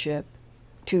relationship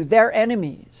to their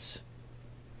enemies,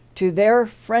 to their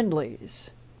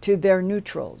friendlies, to their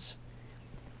neutrals.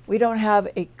 We don't have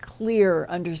a clear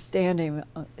understanding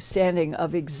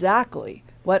of exactly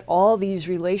what all these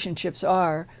relationships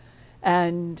are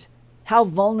and how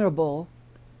vulnerable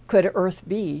could Earth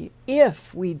be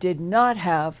if we did not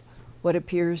have what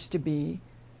appears to be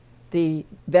the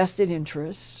vested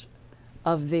interests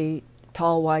of the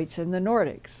tall whites and the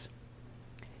Nordics.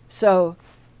 So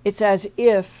it's as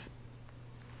if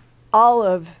all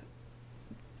of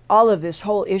this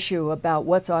whole issue about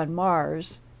what's on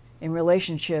Mars in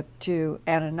relationship to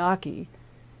Anunnaki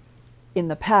in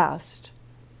the past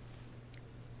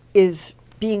is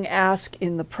being asked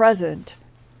in the present,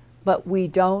 but we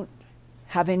don't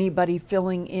have anybody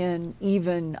filling in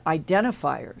even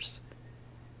identifiers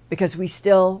because we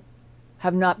still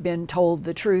have not been told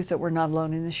the truth that we're not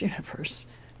alone in this universe.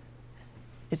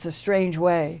 It's a strange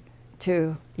way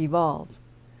to evolve.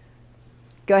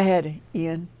 Go ahead,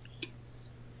 Ian.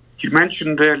 You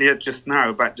mentioned earlier just now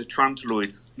about the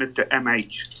Trantiloids. Mr.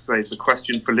 MH says, a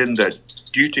question for Linda.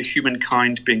 Due to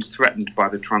humankind being threatened by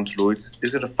the Trantiloids,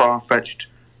 is it a far-fetched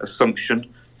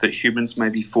assumption that humans may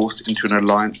be forced into an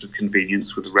alliance of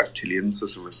convenience with the reptilians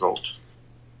as a result?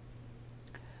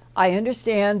 I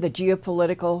understand the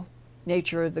geopolitical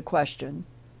nature of the question.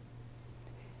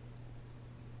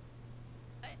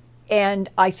 And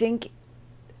I think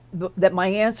that my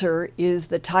answer is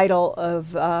the title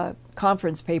of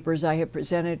conference papers I have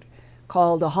presented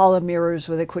called "A Hall of Mirrors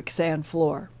with a Quicksand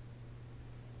Floor."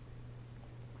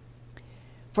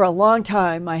 For a long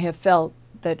time, I have felt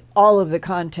that all of the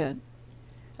content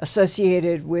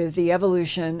associated with the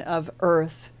evolution of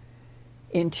Earth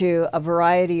into a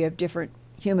variety of different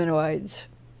humanoids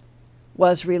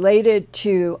was related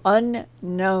to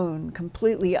unknown,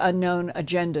 completely unknown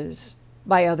agendas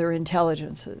by other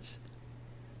intelligences,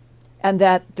 and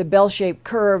that the bell-shaped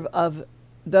curve of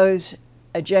those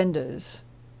agendas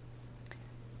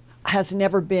has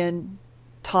never been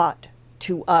taught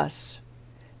to us,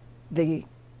 the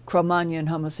Cro-Magnon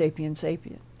Homo sapiens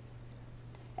sapien.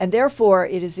 And therefore,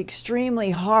 it is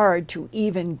extremely hard to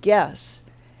even guess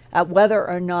at whether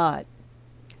or not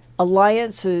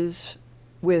alliances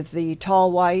with the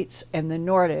tall whites and the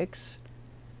Nordics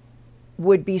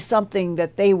would be something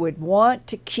that they would want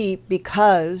to keep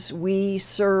because we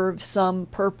serve some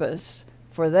purpose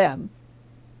for them.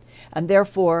 And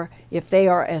therefore, if they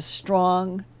are as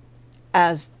strong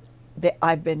as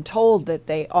I've been told that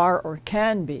they are or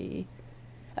can be,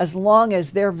 as long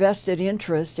as their vested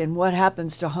interest in what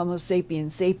happens to Homo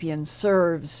sapiens sapiens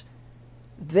serves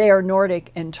their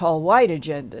Nordic and tall white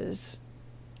agendas,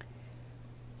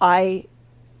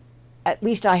 at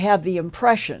least I have the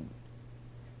impression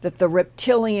that the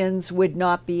reptilians would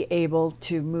not be able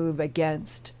to move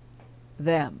against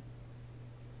them.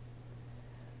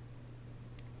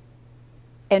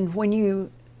 And when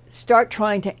you start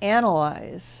trying to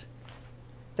analyze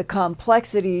the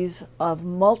complexities of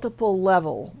multiple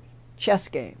level chess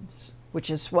games, which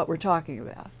is what we're talking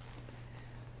about,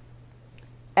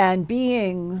 and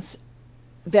beings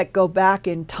that go back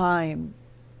in time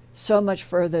so much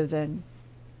further than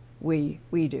we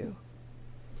do,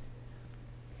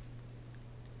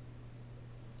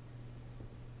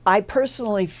 I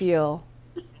personally feel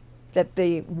that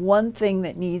the one thing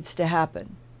that needs to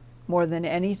happen more than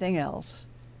anything else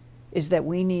is that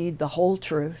we need the whole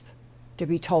truth to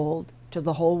be told to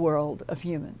the whole world of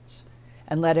humans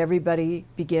and let everybody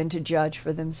begin to judge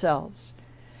for themselves.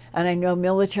 And I know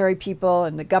military people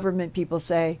and the government people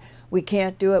say, we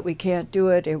can't do it, we can't do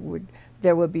it.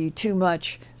 There would be too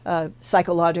much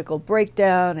psychological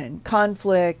breakdown and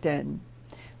conflict, and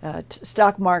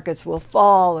stock markets will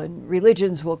fall and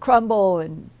religions will crumble,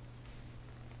 and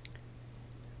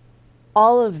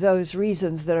all of those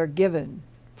reasons that are given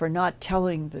for not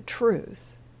telling the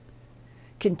truth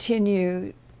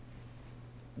continue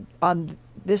on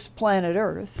this planet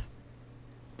Earth.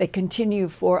 They continue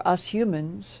for us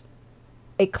humans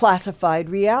a classified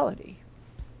reality.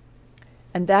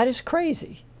 And that is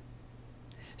crazy.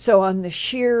 So on the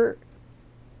sheer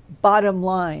bottom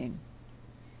line,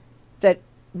 that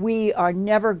we are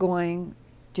never going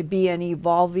to be an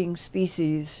evolving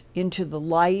species into the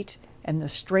light and the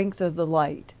strength of the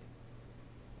light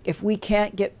if we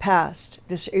can't get past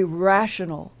this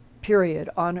irrational period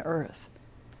on Earth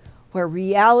where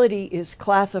reality is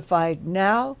classified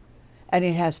now, and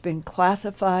it has been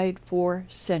classified for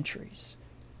centuries.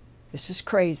 This is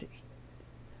crazy.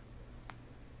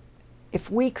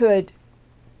 If we could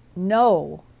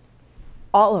know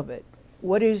all of it,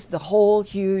 what is the whole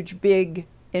huge big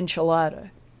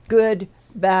enchilada, good,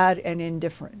 bad, and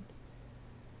indifferent,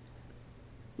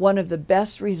 one of the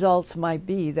best results might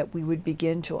be that we would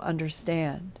begin to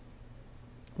understand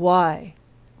why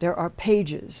there are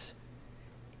pages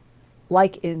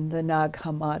like in the Nag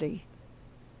Hammadi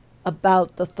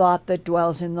about the thought that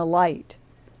dwells in the light,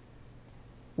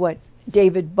 what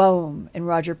David Bohm and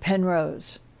Roger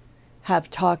Penrose have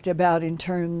talked about in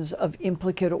terms of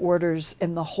implicate orders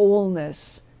and the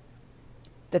wholeness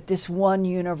that this one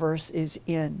universe is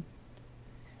in,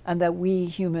 and that we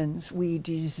humans, we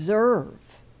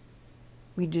deserve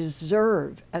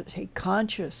as a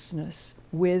consciousness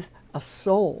with a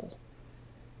soul,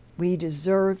 we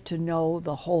deserve to know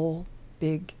the whole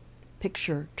big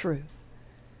picture truth.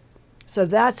 So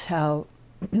that's how,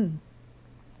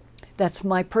 that's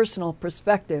my personal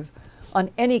perspective on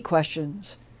any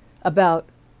questions about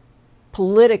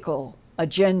political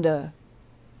agenda,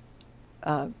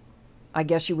 I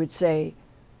guess you would say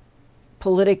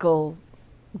political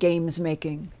games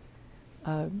making,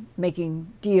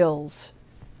 making deals.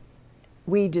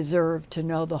 We deserve to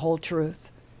know the whole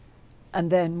truth, and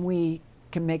then we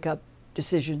can make up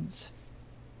decisions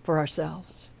for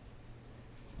ourselves.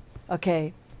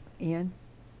 Okay, Ian?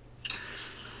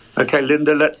 Okay,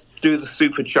 Linda, let's do the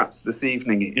super chats this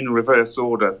evening in reverse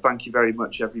order. Thank you very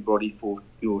much, everybody, for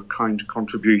your kind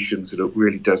contributions. It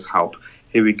really does help.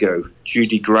 Here we go.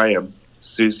 Judy Graham,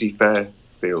 Susie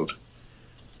Fairfield,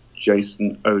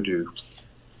 Jason Odu,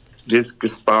 Liz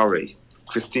Gaspari,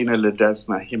 Christina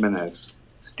Ledesma Jimenez,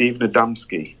 Steve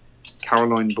Adamski,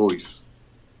 Caroline Boyce,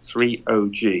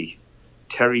 3OG,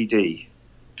 Terry D,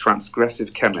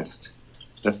 Transgressive Chemist,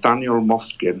 Nathaniel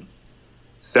Moskin,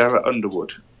 Sarah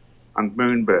Underwood, and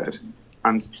Moonbird.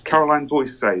 And Caroline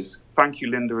Boyce says, thank you,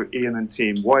 Linda, Ian and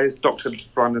team. Why is Dr.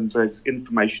 Brandenburg's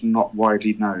information not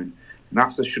widely known?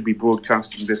 NASA should be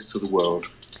broadcasting this to the world.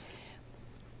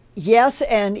 Yes,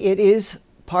 and it is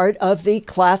part of the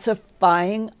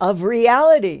classifying of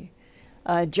reality.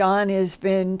 John has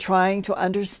been trying to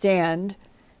understand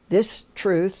this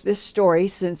truth, this story,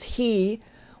 since he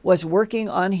was working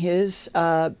on his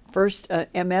first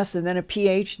MS and then a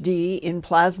PhD in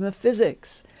plasma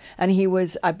physics. And he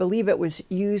was, I believe it was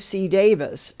UC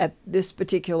Davis at this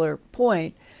particular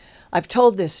point. I've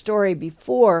told this story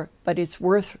before, but it's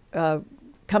worth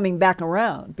coming back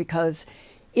around because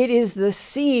it is the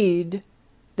seed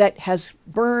that has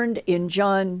burned in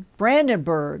John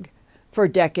Brandenburg for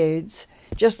decades,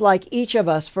 just like each of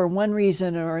us, for one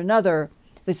reason or another,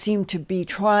 that seem to be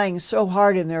trying so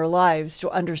hard in their lives to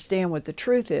understand what the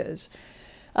truth is.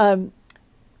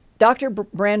 Dr.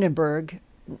 Brandenburg,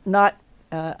 not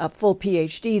a full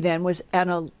PhD then, was at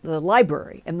the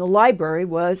library, and the library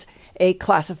was a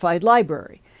classified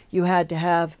library. You had to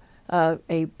have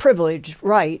a privileged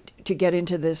right to get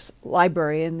into this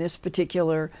library in this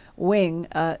particular wing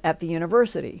at the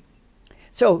university.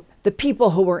 So the people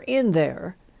who were in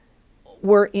there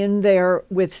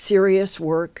with serious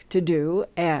work to do,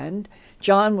 and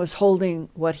John was holding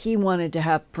what he wanted to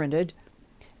have printed,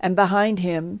 and behind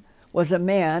him was a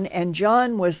man, and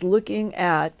John was looking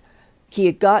at, he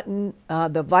had gotten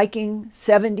the Viking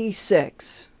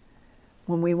 76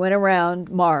 when we went around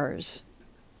Mars,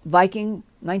 Viking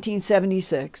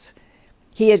 1976.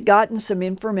 He had gotten some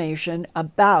information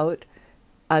about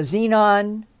a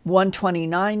xenon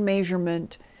 129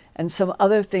 measurement and some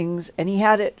other things, and he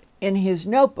had it in his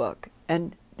notebook,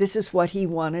 and this is what he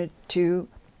wanted to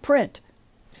print.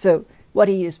 So what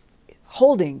he is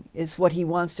holding is what he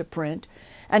wants to print,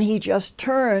 and he just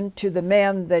turned to the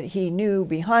man that he knew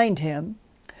behind him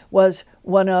was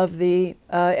one of the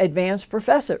advanced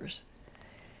professors,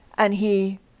 and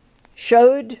he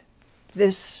showed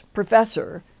this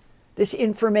professor this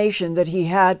information that he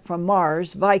had from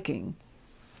Mars, Viking,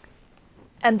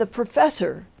 and the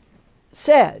professor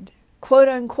said, quote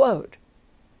unquote,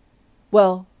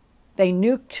 well, they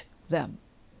nuked them.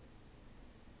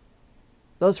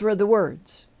 Those were the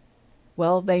words.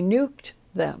 Well, they nuked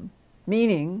them,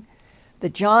 meaning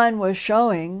that John was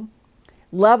showing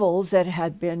levels that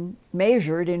had been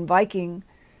measured in Viking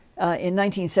in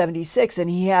 1976, and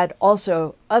he had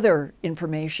also other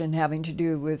information having to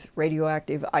do with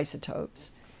radioactive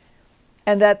isotopes,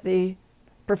 and that the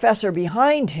professor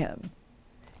behind him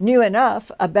knew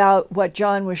enough about what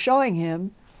John was showing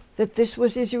him that this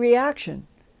was his reaction.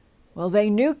 Well, they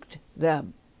nuked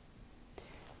them.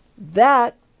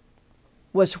 That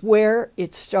was where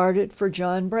it started for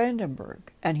John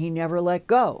Brandenburg, and he never let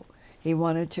go. He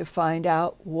wanted to find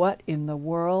out what in the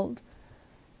world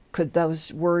could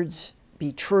those words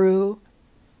be true.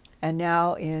 And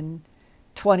now in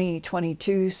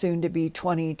 2022, soon to be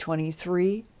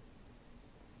 2023,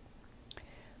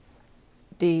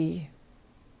 the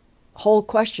whole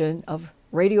question of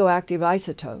radioactive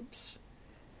isotopes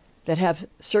that have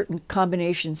certain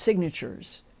combination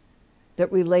signatures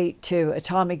that relate to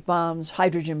atomic bombs,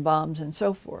 hydrogen bombs, and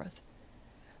so forth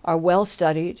are well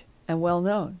studied and well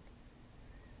known,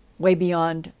 way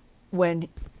beyond when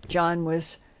John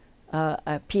was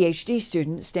a PhD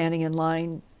student standing in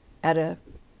line at a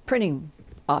printing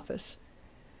office.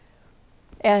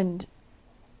 And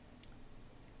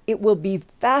it will be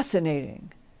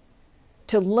fascinating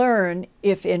to learn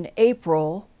if in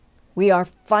April we are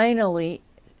finally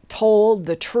told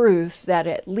the truth that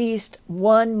at least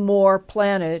one more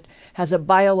planet has a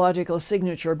biological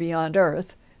signature beyond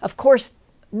Earth. Of course,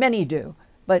 many do,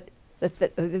 but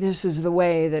this is the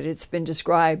way that it's been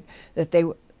described, that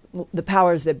the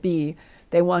powers that be,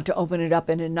 they want to open it up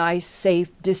in a nice, safe,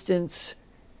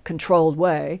 distance-controlled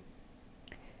way,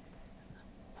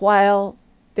 while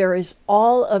there is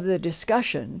all of the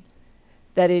discussion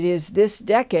that it is this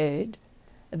decade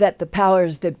that the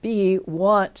powers that be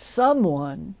want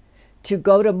someone to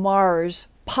go to Mars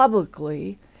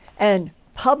publicly and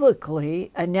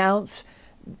publicly announce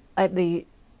the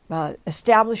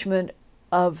establishment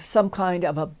of some kind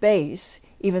of a base,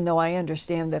 even though I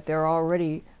understand that there are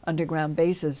already underground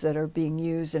bases that are being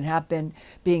used and have been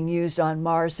being used on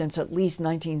Mars since at least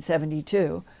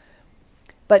 1972,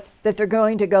 but that they're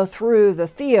going to go through the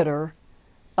theater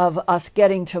of us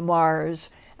getting to Mars,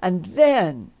 and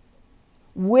then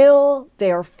will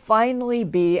there finally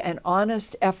be an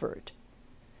honest effort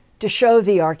to show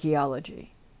the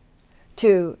archaeology,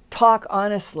 to talk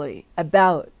honestly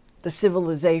about the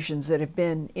civilizations that have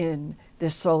been in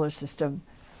this solar system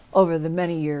over the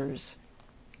many years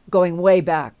going way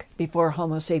back before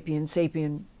Homo sapiens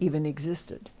sapien even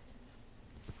existed.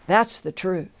 That's the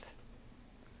truth.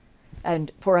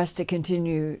 And for us to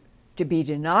continue to be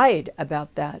denied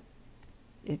about that,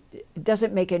 it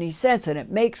doesn't make any sense, and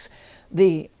it makes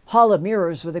the Hall of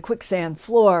Mirrors with a quicksand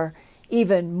floor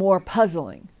even more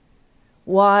puzzling.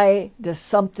 Why does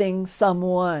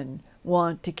someone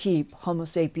want to keep Homo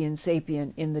sapiens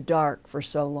sapien in the dark for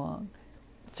so long?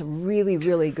 It's a really,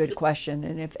 really good question.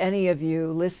 And if any of you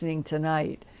listening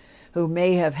tonight who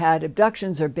may have had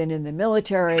abductions or been in the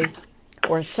military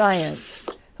or science,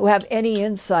 who have any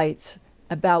insights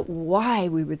about why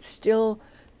we would still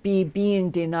be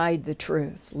being denied the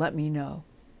truth, let me know.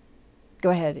 Go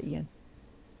ahead, Ian.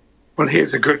 Well,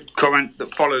 here's a good comment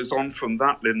that follows on from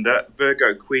that, Linda.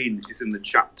 Virgo Queen is in the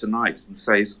chat tonight and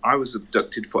says, I was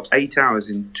abducted for 8 hours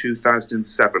in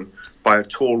 2007 by a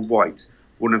tall white.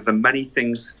 One of the many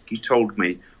things he told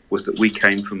me was that we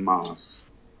came from Mars.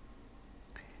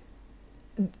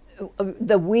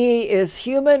 The we is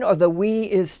human, or the we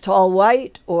is tall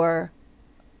white, or?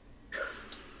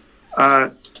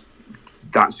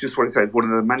 That's just what it said. One of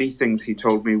the many things he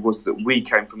told me was that we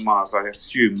came from Mars. I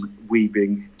assume we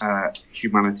being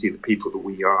humanity, the people that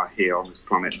we are here on this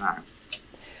planet now.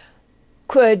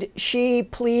 Could she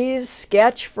please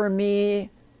sketch for me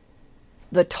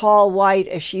the tall white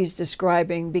as she's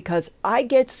describing? Because I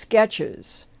get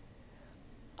sketches,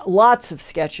 lots of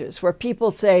sketches, where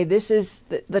people say, this is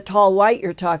the tall white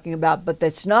you're talking about, but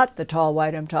that's not the tall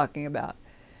white I'm talking about.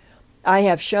 I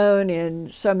have shown in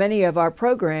so many of our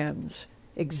programs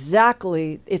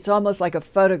exactly, it's almost like a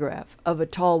photograph of a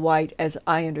tall white as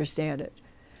I understand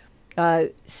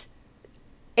it.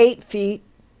 8 feet,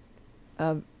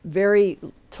 very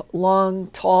long,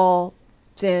 tall,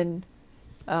 thin.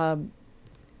 I'll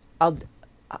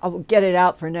get it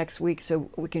out for next week so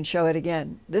we can show it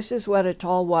again. This is what a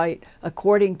tall white,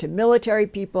 according to military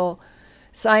people,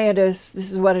 scientists,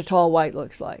 this is what a tall white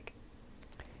looks like.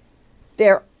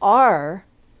 There are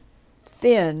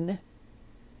thin,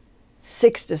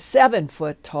 6 to 7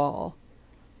 foot tall,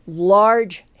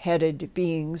 large-headed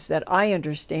beings that I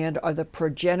understand are the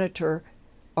progenitor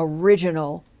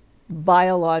original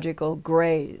biological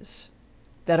grays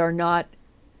that are not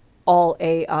all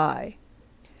AI.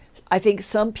 I think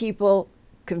some people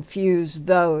confuse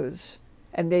those,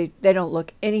 and they don't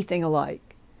look anything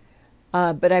alike.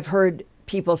 But I've heard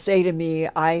people say to me,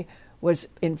 I was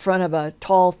in front of a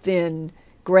tall, thin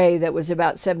gray that was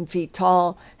about 7 feet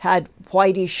tall, had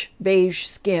whitish beige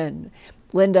skin.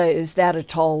 Linda, is that a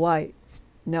tall white?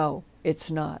 No,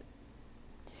 it's not.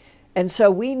 And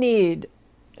so we need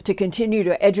to continue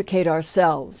to educate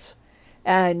ourselves.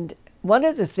 And one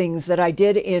of the things that I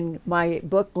did in my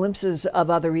book, Glimpses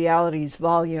of Other Realities,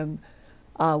 Volume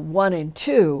 1 and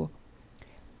 2,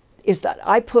 is that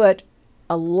I put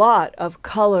a lot of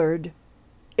colored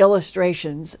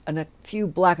illustrations and a few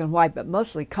black and white, but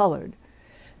mostly colored,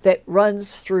 that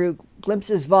runs through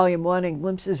Glimpses Volume 1 and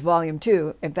Glimpses Volume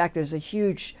 2. In fact, there's a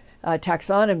huge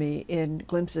taxonomy in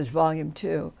Glimpses Volume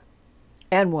 2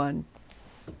 and 1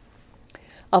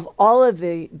 of all of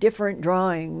the different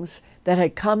drawings that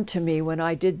had come to me when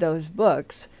I did those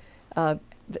books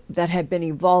that had been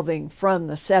evolving from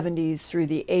the 70s through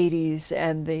the 80s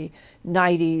and the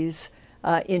 90s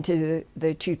into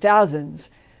the 2000s,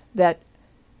 that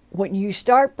when you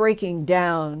start breaking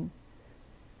down,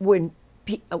 when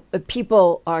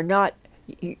people are not,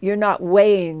 you're not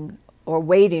weighing or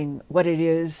weighting what it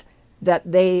is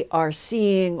that they are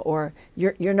seeing, or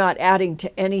you're not adding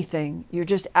to anything. You're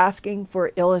just asking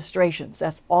for illustrations.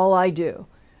 That's all I do.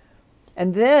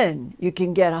 And then you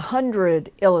can get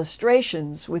 100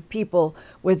 illustrations with people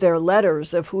with their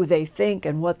letters of who they think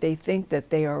and what they think that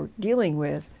they are dealing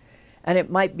with. And it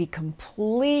might be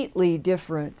completely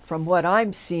different from what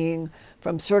I'm seeing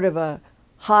from sort of a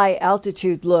high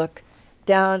altitude look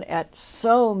down at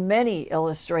so many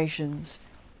illustrations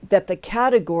that the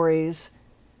categories,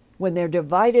 when they're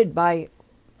divided by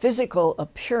physical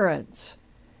appearance,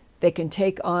 they can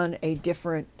take on a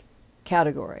different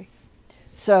category.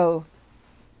 So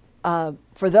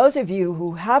for those of you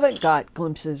who haven't got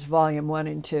Glimpses Volume 1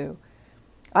 and 2,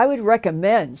 I would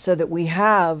recommend, so that we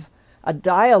have a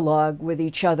dialogue with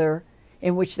each other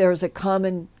in which there is a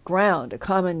common ground, a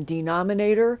common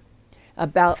denominator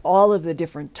about all of the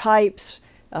different types,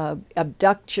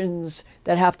 abductions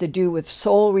that have to do with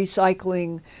soul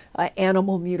recycling,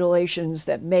 animal mutilations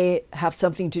that may have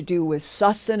something to do with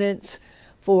sustenance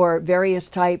for various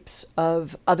types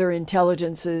of other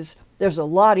intelligences. There's a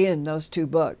lot in those 2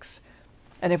 books.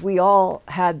 And if we all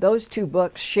had those 2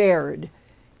 books shared,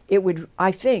 it would,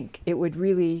 I think, it would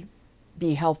really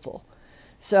be helpful.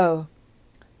 So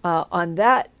on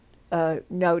that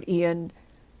note, Ian,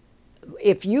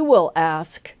 if you will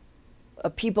ask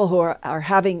people who are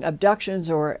having abductions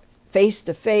or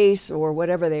face-to-face or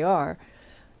whatever they are,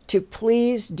 to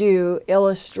please do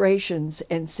illustrations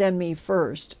and send me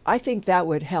first, I think that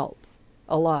would help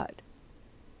a lot.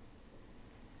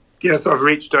 Yes, I've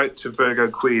reached out to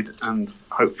Virgo Queen, and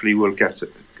hopefully we'll get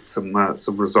some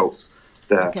results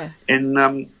there. Okay.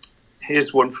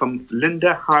 Here's one from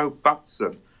Linda Howe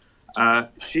Batson.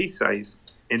 She says,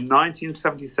 in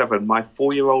 1977, my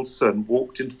 4-year-old son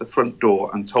walked into the front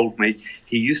door and told me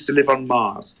he used to live on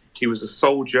Mars. He was a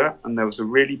soldier and there was a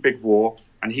really big war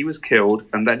and he was killed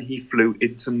and then he flew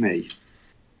into me.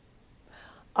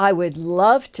 I would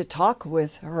love to talk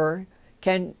with her.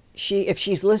 Can she, if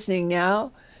she's listening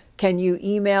now, can you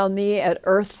email me at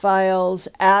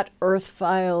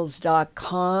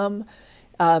earthfiles@earthfiles.com?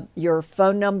 Your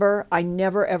phone number. I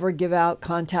never ever give out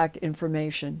contact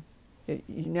information. You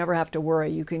never have to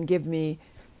worry. You can give me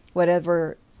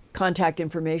whatever contact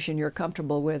information you're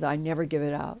comfortable with. I never give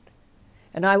it out.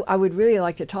 And I would really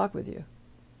like to talk with you.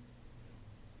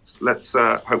 Let's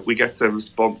hope we get a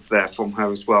response there from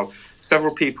her as well.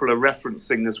 Several people are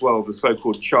referencing as well the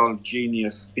so-called child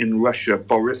genius in Russia,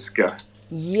 Boriska.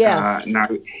 Yes. Now,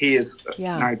 he is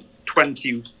now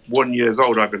 21 years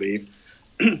old, I believe.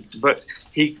 But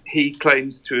he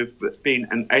claims to have been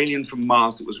an alien from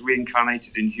Mars that was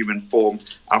reincarnated in human form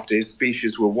after his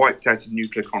species were wiped out in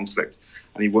nuclear conflict,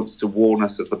 and he wants to warn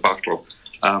us of the battle.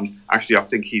 Actually, I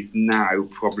think he's now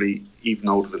probably even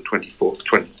older than 24.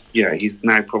 He's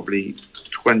now probably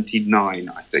 29,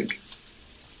 I think.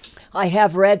 I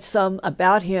have read some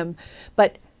about him,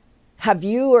 but have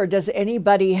you or does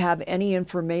anybody have any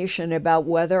information about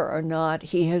whether or not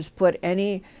he has put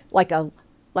any, like a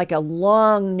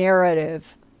long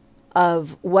narrative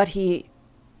of what he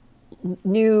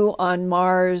knew on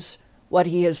Mars, what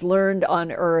he has learned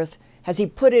on Earth? Has he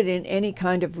put it in any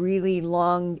kind of really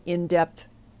long, in-depth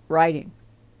writing?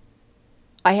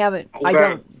 I haven't. I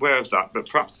don't. Aware of that, but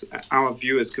perhaps our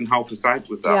viewers can help us out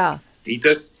with that. Yeah. He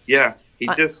does. Yeah, he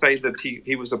does say that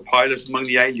he was a pilot among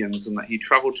the aliens and that he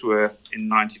travelled to Earth in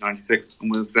 1996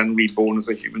 and was then reborn as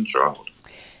a human child.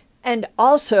 And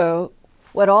also,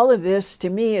 what all of this to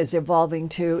me is evolving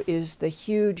to is the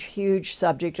huge, huge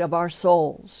subject of our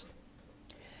souls.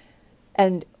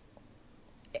 And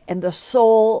the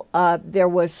soul, there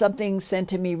was something sent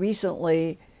to me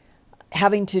recently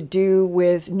having to do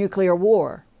with nuclear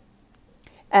war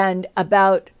and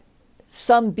about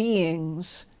some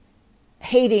beings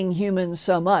hating humans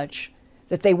so much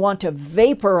that they want to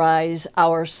vaporize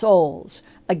our souls,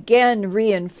 again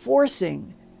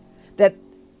reinforcing that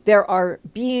there are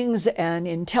beings and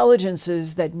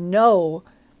intelligences that know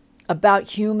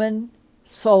about human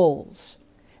souls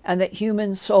and that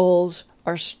human souls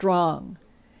are strong,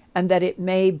 and that it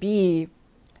may be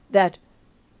that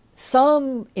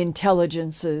some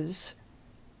intelligences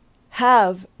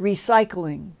have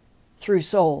recycling through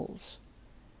souls,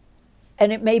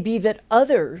 and it may be that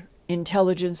other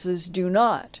intelligences do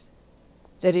not,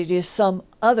 that it is some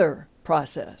other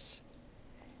process.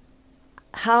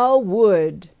 How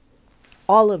would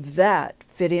all of that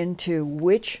fit into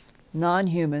which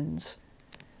non-humans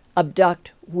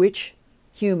abduct which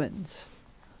humans,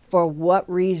 for what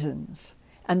reasons?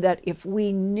 And that if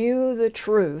we knew the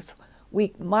truth,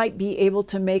 we might be able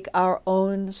to make our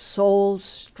own souls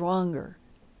stronger,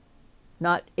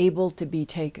 not able to be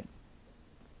taken.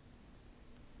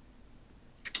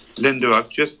 Linda, I've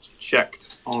just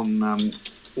checked on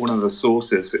one of the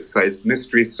sources. It says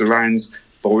mystery surrounds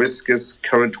Boriska's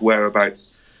current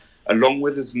whereabouts, along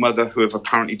with his mother, who have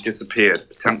apparently disappeared.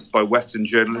 Attempts by Western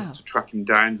journalists to track him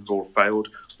down have all failed.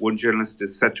 One journalist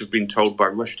is said to have been told by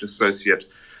a Russian associate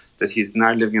that he is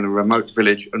now living in a remote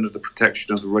village under the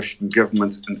protection of the Russian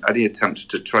government, and any attempt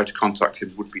to try to contact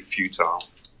him would be futile.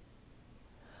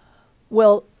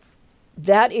 Well,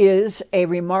 that is a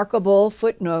remarkable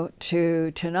footnote to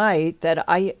tonight that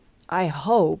I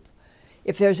hope,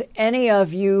 if there's any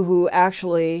of you who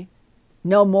actually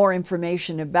know more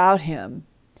information about him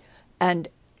and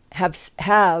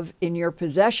have in your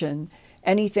possession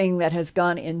anything that has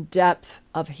gone in depth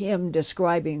of him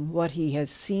describing what he has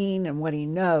seen and what he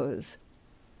knows,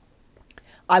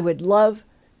 I would love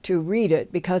to read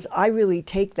it, because I really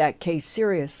take that case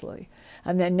seriously.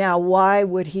 And then now, why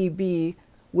would he be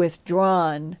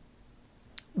withdrawn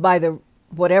by the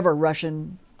whatever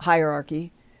Russian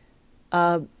hierarchy?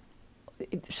 So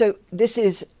this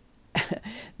is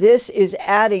this is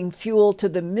adding fuel to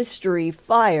the mystery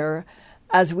fire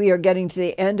as we are getting to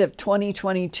the end of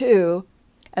 2022,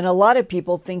 and a lot of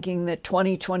people thinking that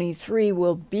 2023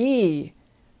 will be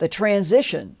the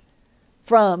transition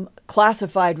from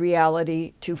classified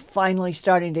reality to finally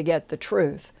starting to get the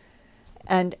truth.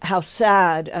 And how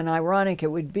sad and ironic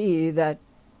it would be that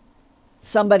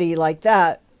somebody like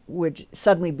that would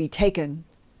suddenly be taken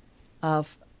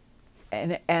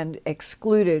and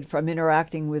excluded from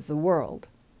interacting with the world.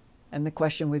 And the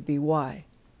question would be why?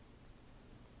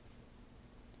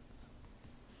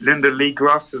 Linda Lee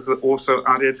Grass has also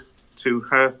added to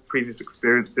her previous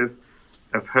experiences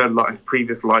of her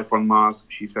previous life on Mars.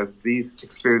 She says, these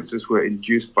experiences were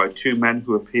induced by two men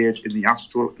who appeared in the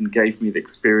astral and gave me the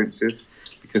experiences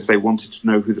because they wanted to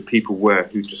know who the people were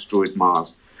who destroyed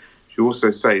Mars. She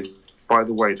also says, by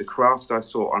the way, the craft I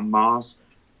saw on Mars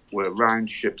were round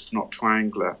ships, not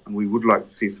triangular, and we would like to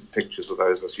see some pictures of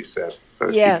those, as you said. So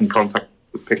if yes. you can contact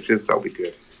the pictures, that'll be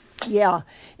good. Yeah.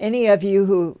 Any of you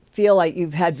who feel like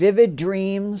you've had vivid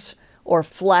dreams or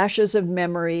flashes of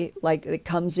memory, like it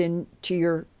comes into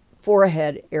your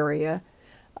forehead area,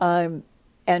 and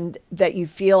that you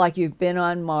feel like you've been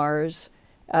on Mars,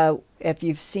 if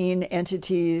you've seen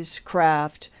entities,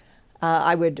 craft,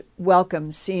 I would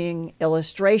welcome seeing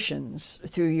illustrations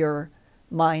through your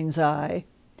mind's eye.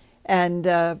 And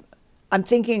I'm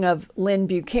thinking of Lynn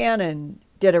Buchanan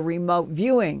did a remote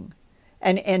viewing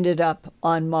and ended up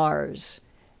on Mars,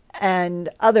 and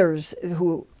others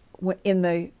who in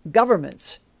the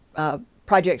government's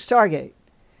Project Stargate,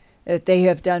 that they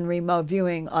have done remote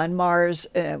viewing on Mars.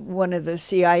 One of the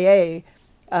CIA,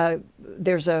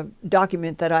 there's a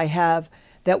document that I have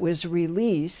that was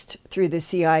released through the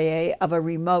CIA of a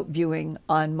remote viewing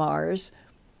on Mars.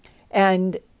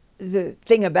 And the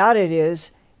thing about it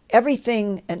is,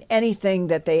 everything and anything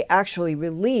that they actually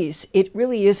release, it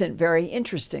really isn't very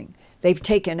interesting. They've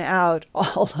taken out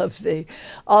all of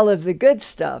the good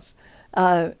stuff.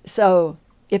 So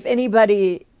if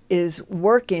anybody is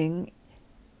working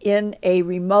in a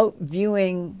remote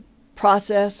viewing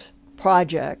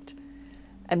project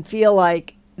and feel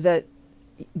like that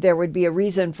there would be a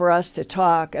reason for us to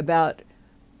talk about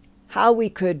how we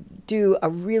could do a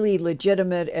really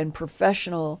legitimate and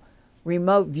professional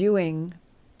remote viewing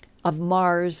of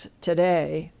Mars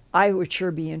today, I would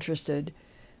sure be interested,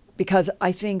 because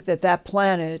I think that that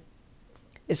planet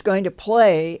is going to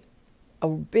play a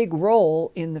big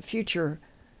role in the future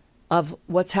of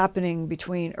what's happening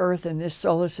between Earth and this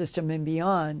solar system and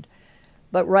beyond.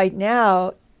 But right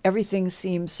now, everything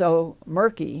seems so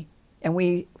murky, and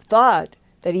we thought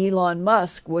that Elon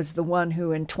Musk was the one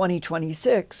who in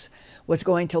 2026 was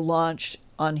going to launch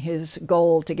on his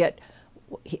goal to get,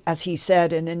 as he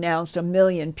said and announced, 1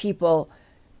 million people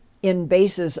in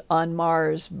bases on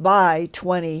Mars by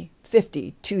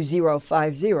 2050,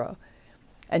 2050.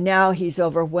 And now he's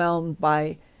overwhelmed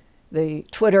by the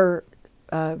Twitter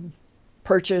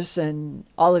purchase and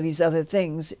all of these other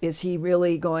things. Is he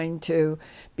really going to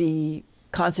be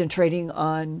concentrating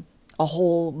on a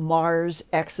whole Mars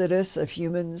exodus of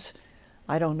humans?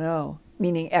 I don't know,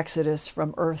 meaning exodus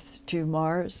from Earth to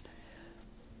Mars.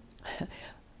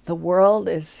 The world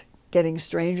is getting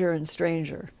stranger and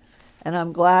stranger. And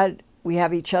I'm glad we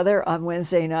have each other on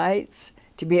Wednesday nights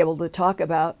to be able to talk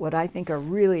about what I think are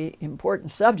really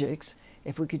important subjects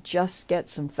if we could just get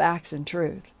some facts and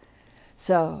truth.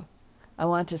 So I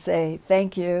want to say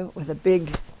thank you with a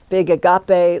big, big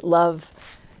agape love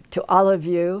to all of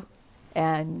you,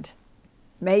 and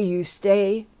may you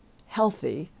stay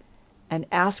healthy and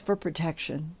ask for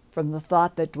protection from the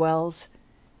thought that dwells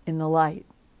in the light.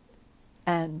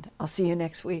 And I'll see you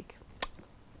next week.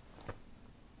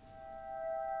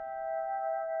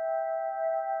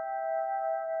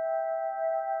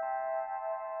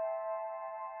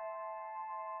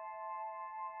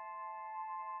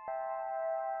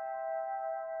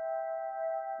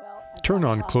 Turn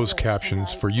on closed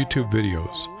captions for YouTube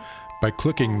videos by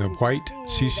clicking the white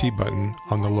CC button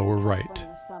on the lower right.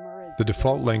 The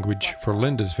default language for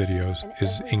Linda's videos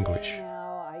is English.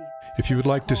 If you would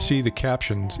like to see the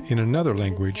captions in another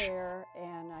language,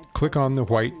 click on the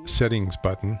white settings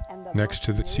button next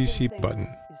to the CC button.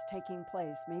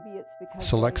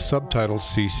 Select Subtitles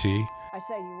CC,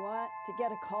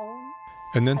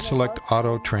 and then select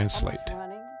Auto Translate.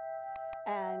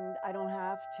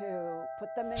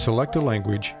 Select a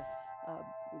language,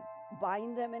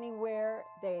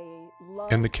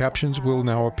 and the captions will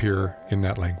now appear in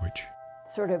that language.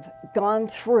 Sort of gone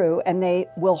through, and they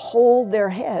will hold their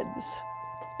heads.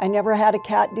 I never had a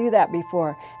cat do that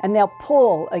before. And they'll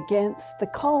pull against the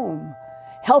comb,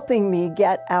 helping me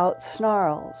get out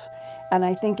snarls. And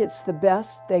I think it's the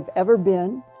best they've ever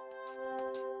been.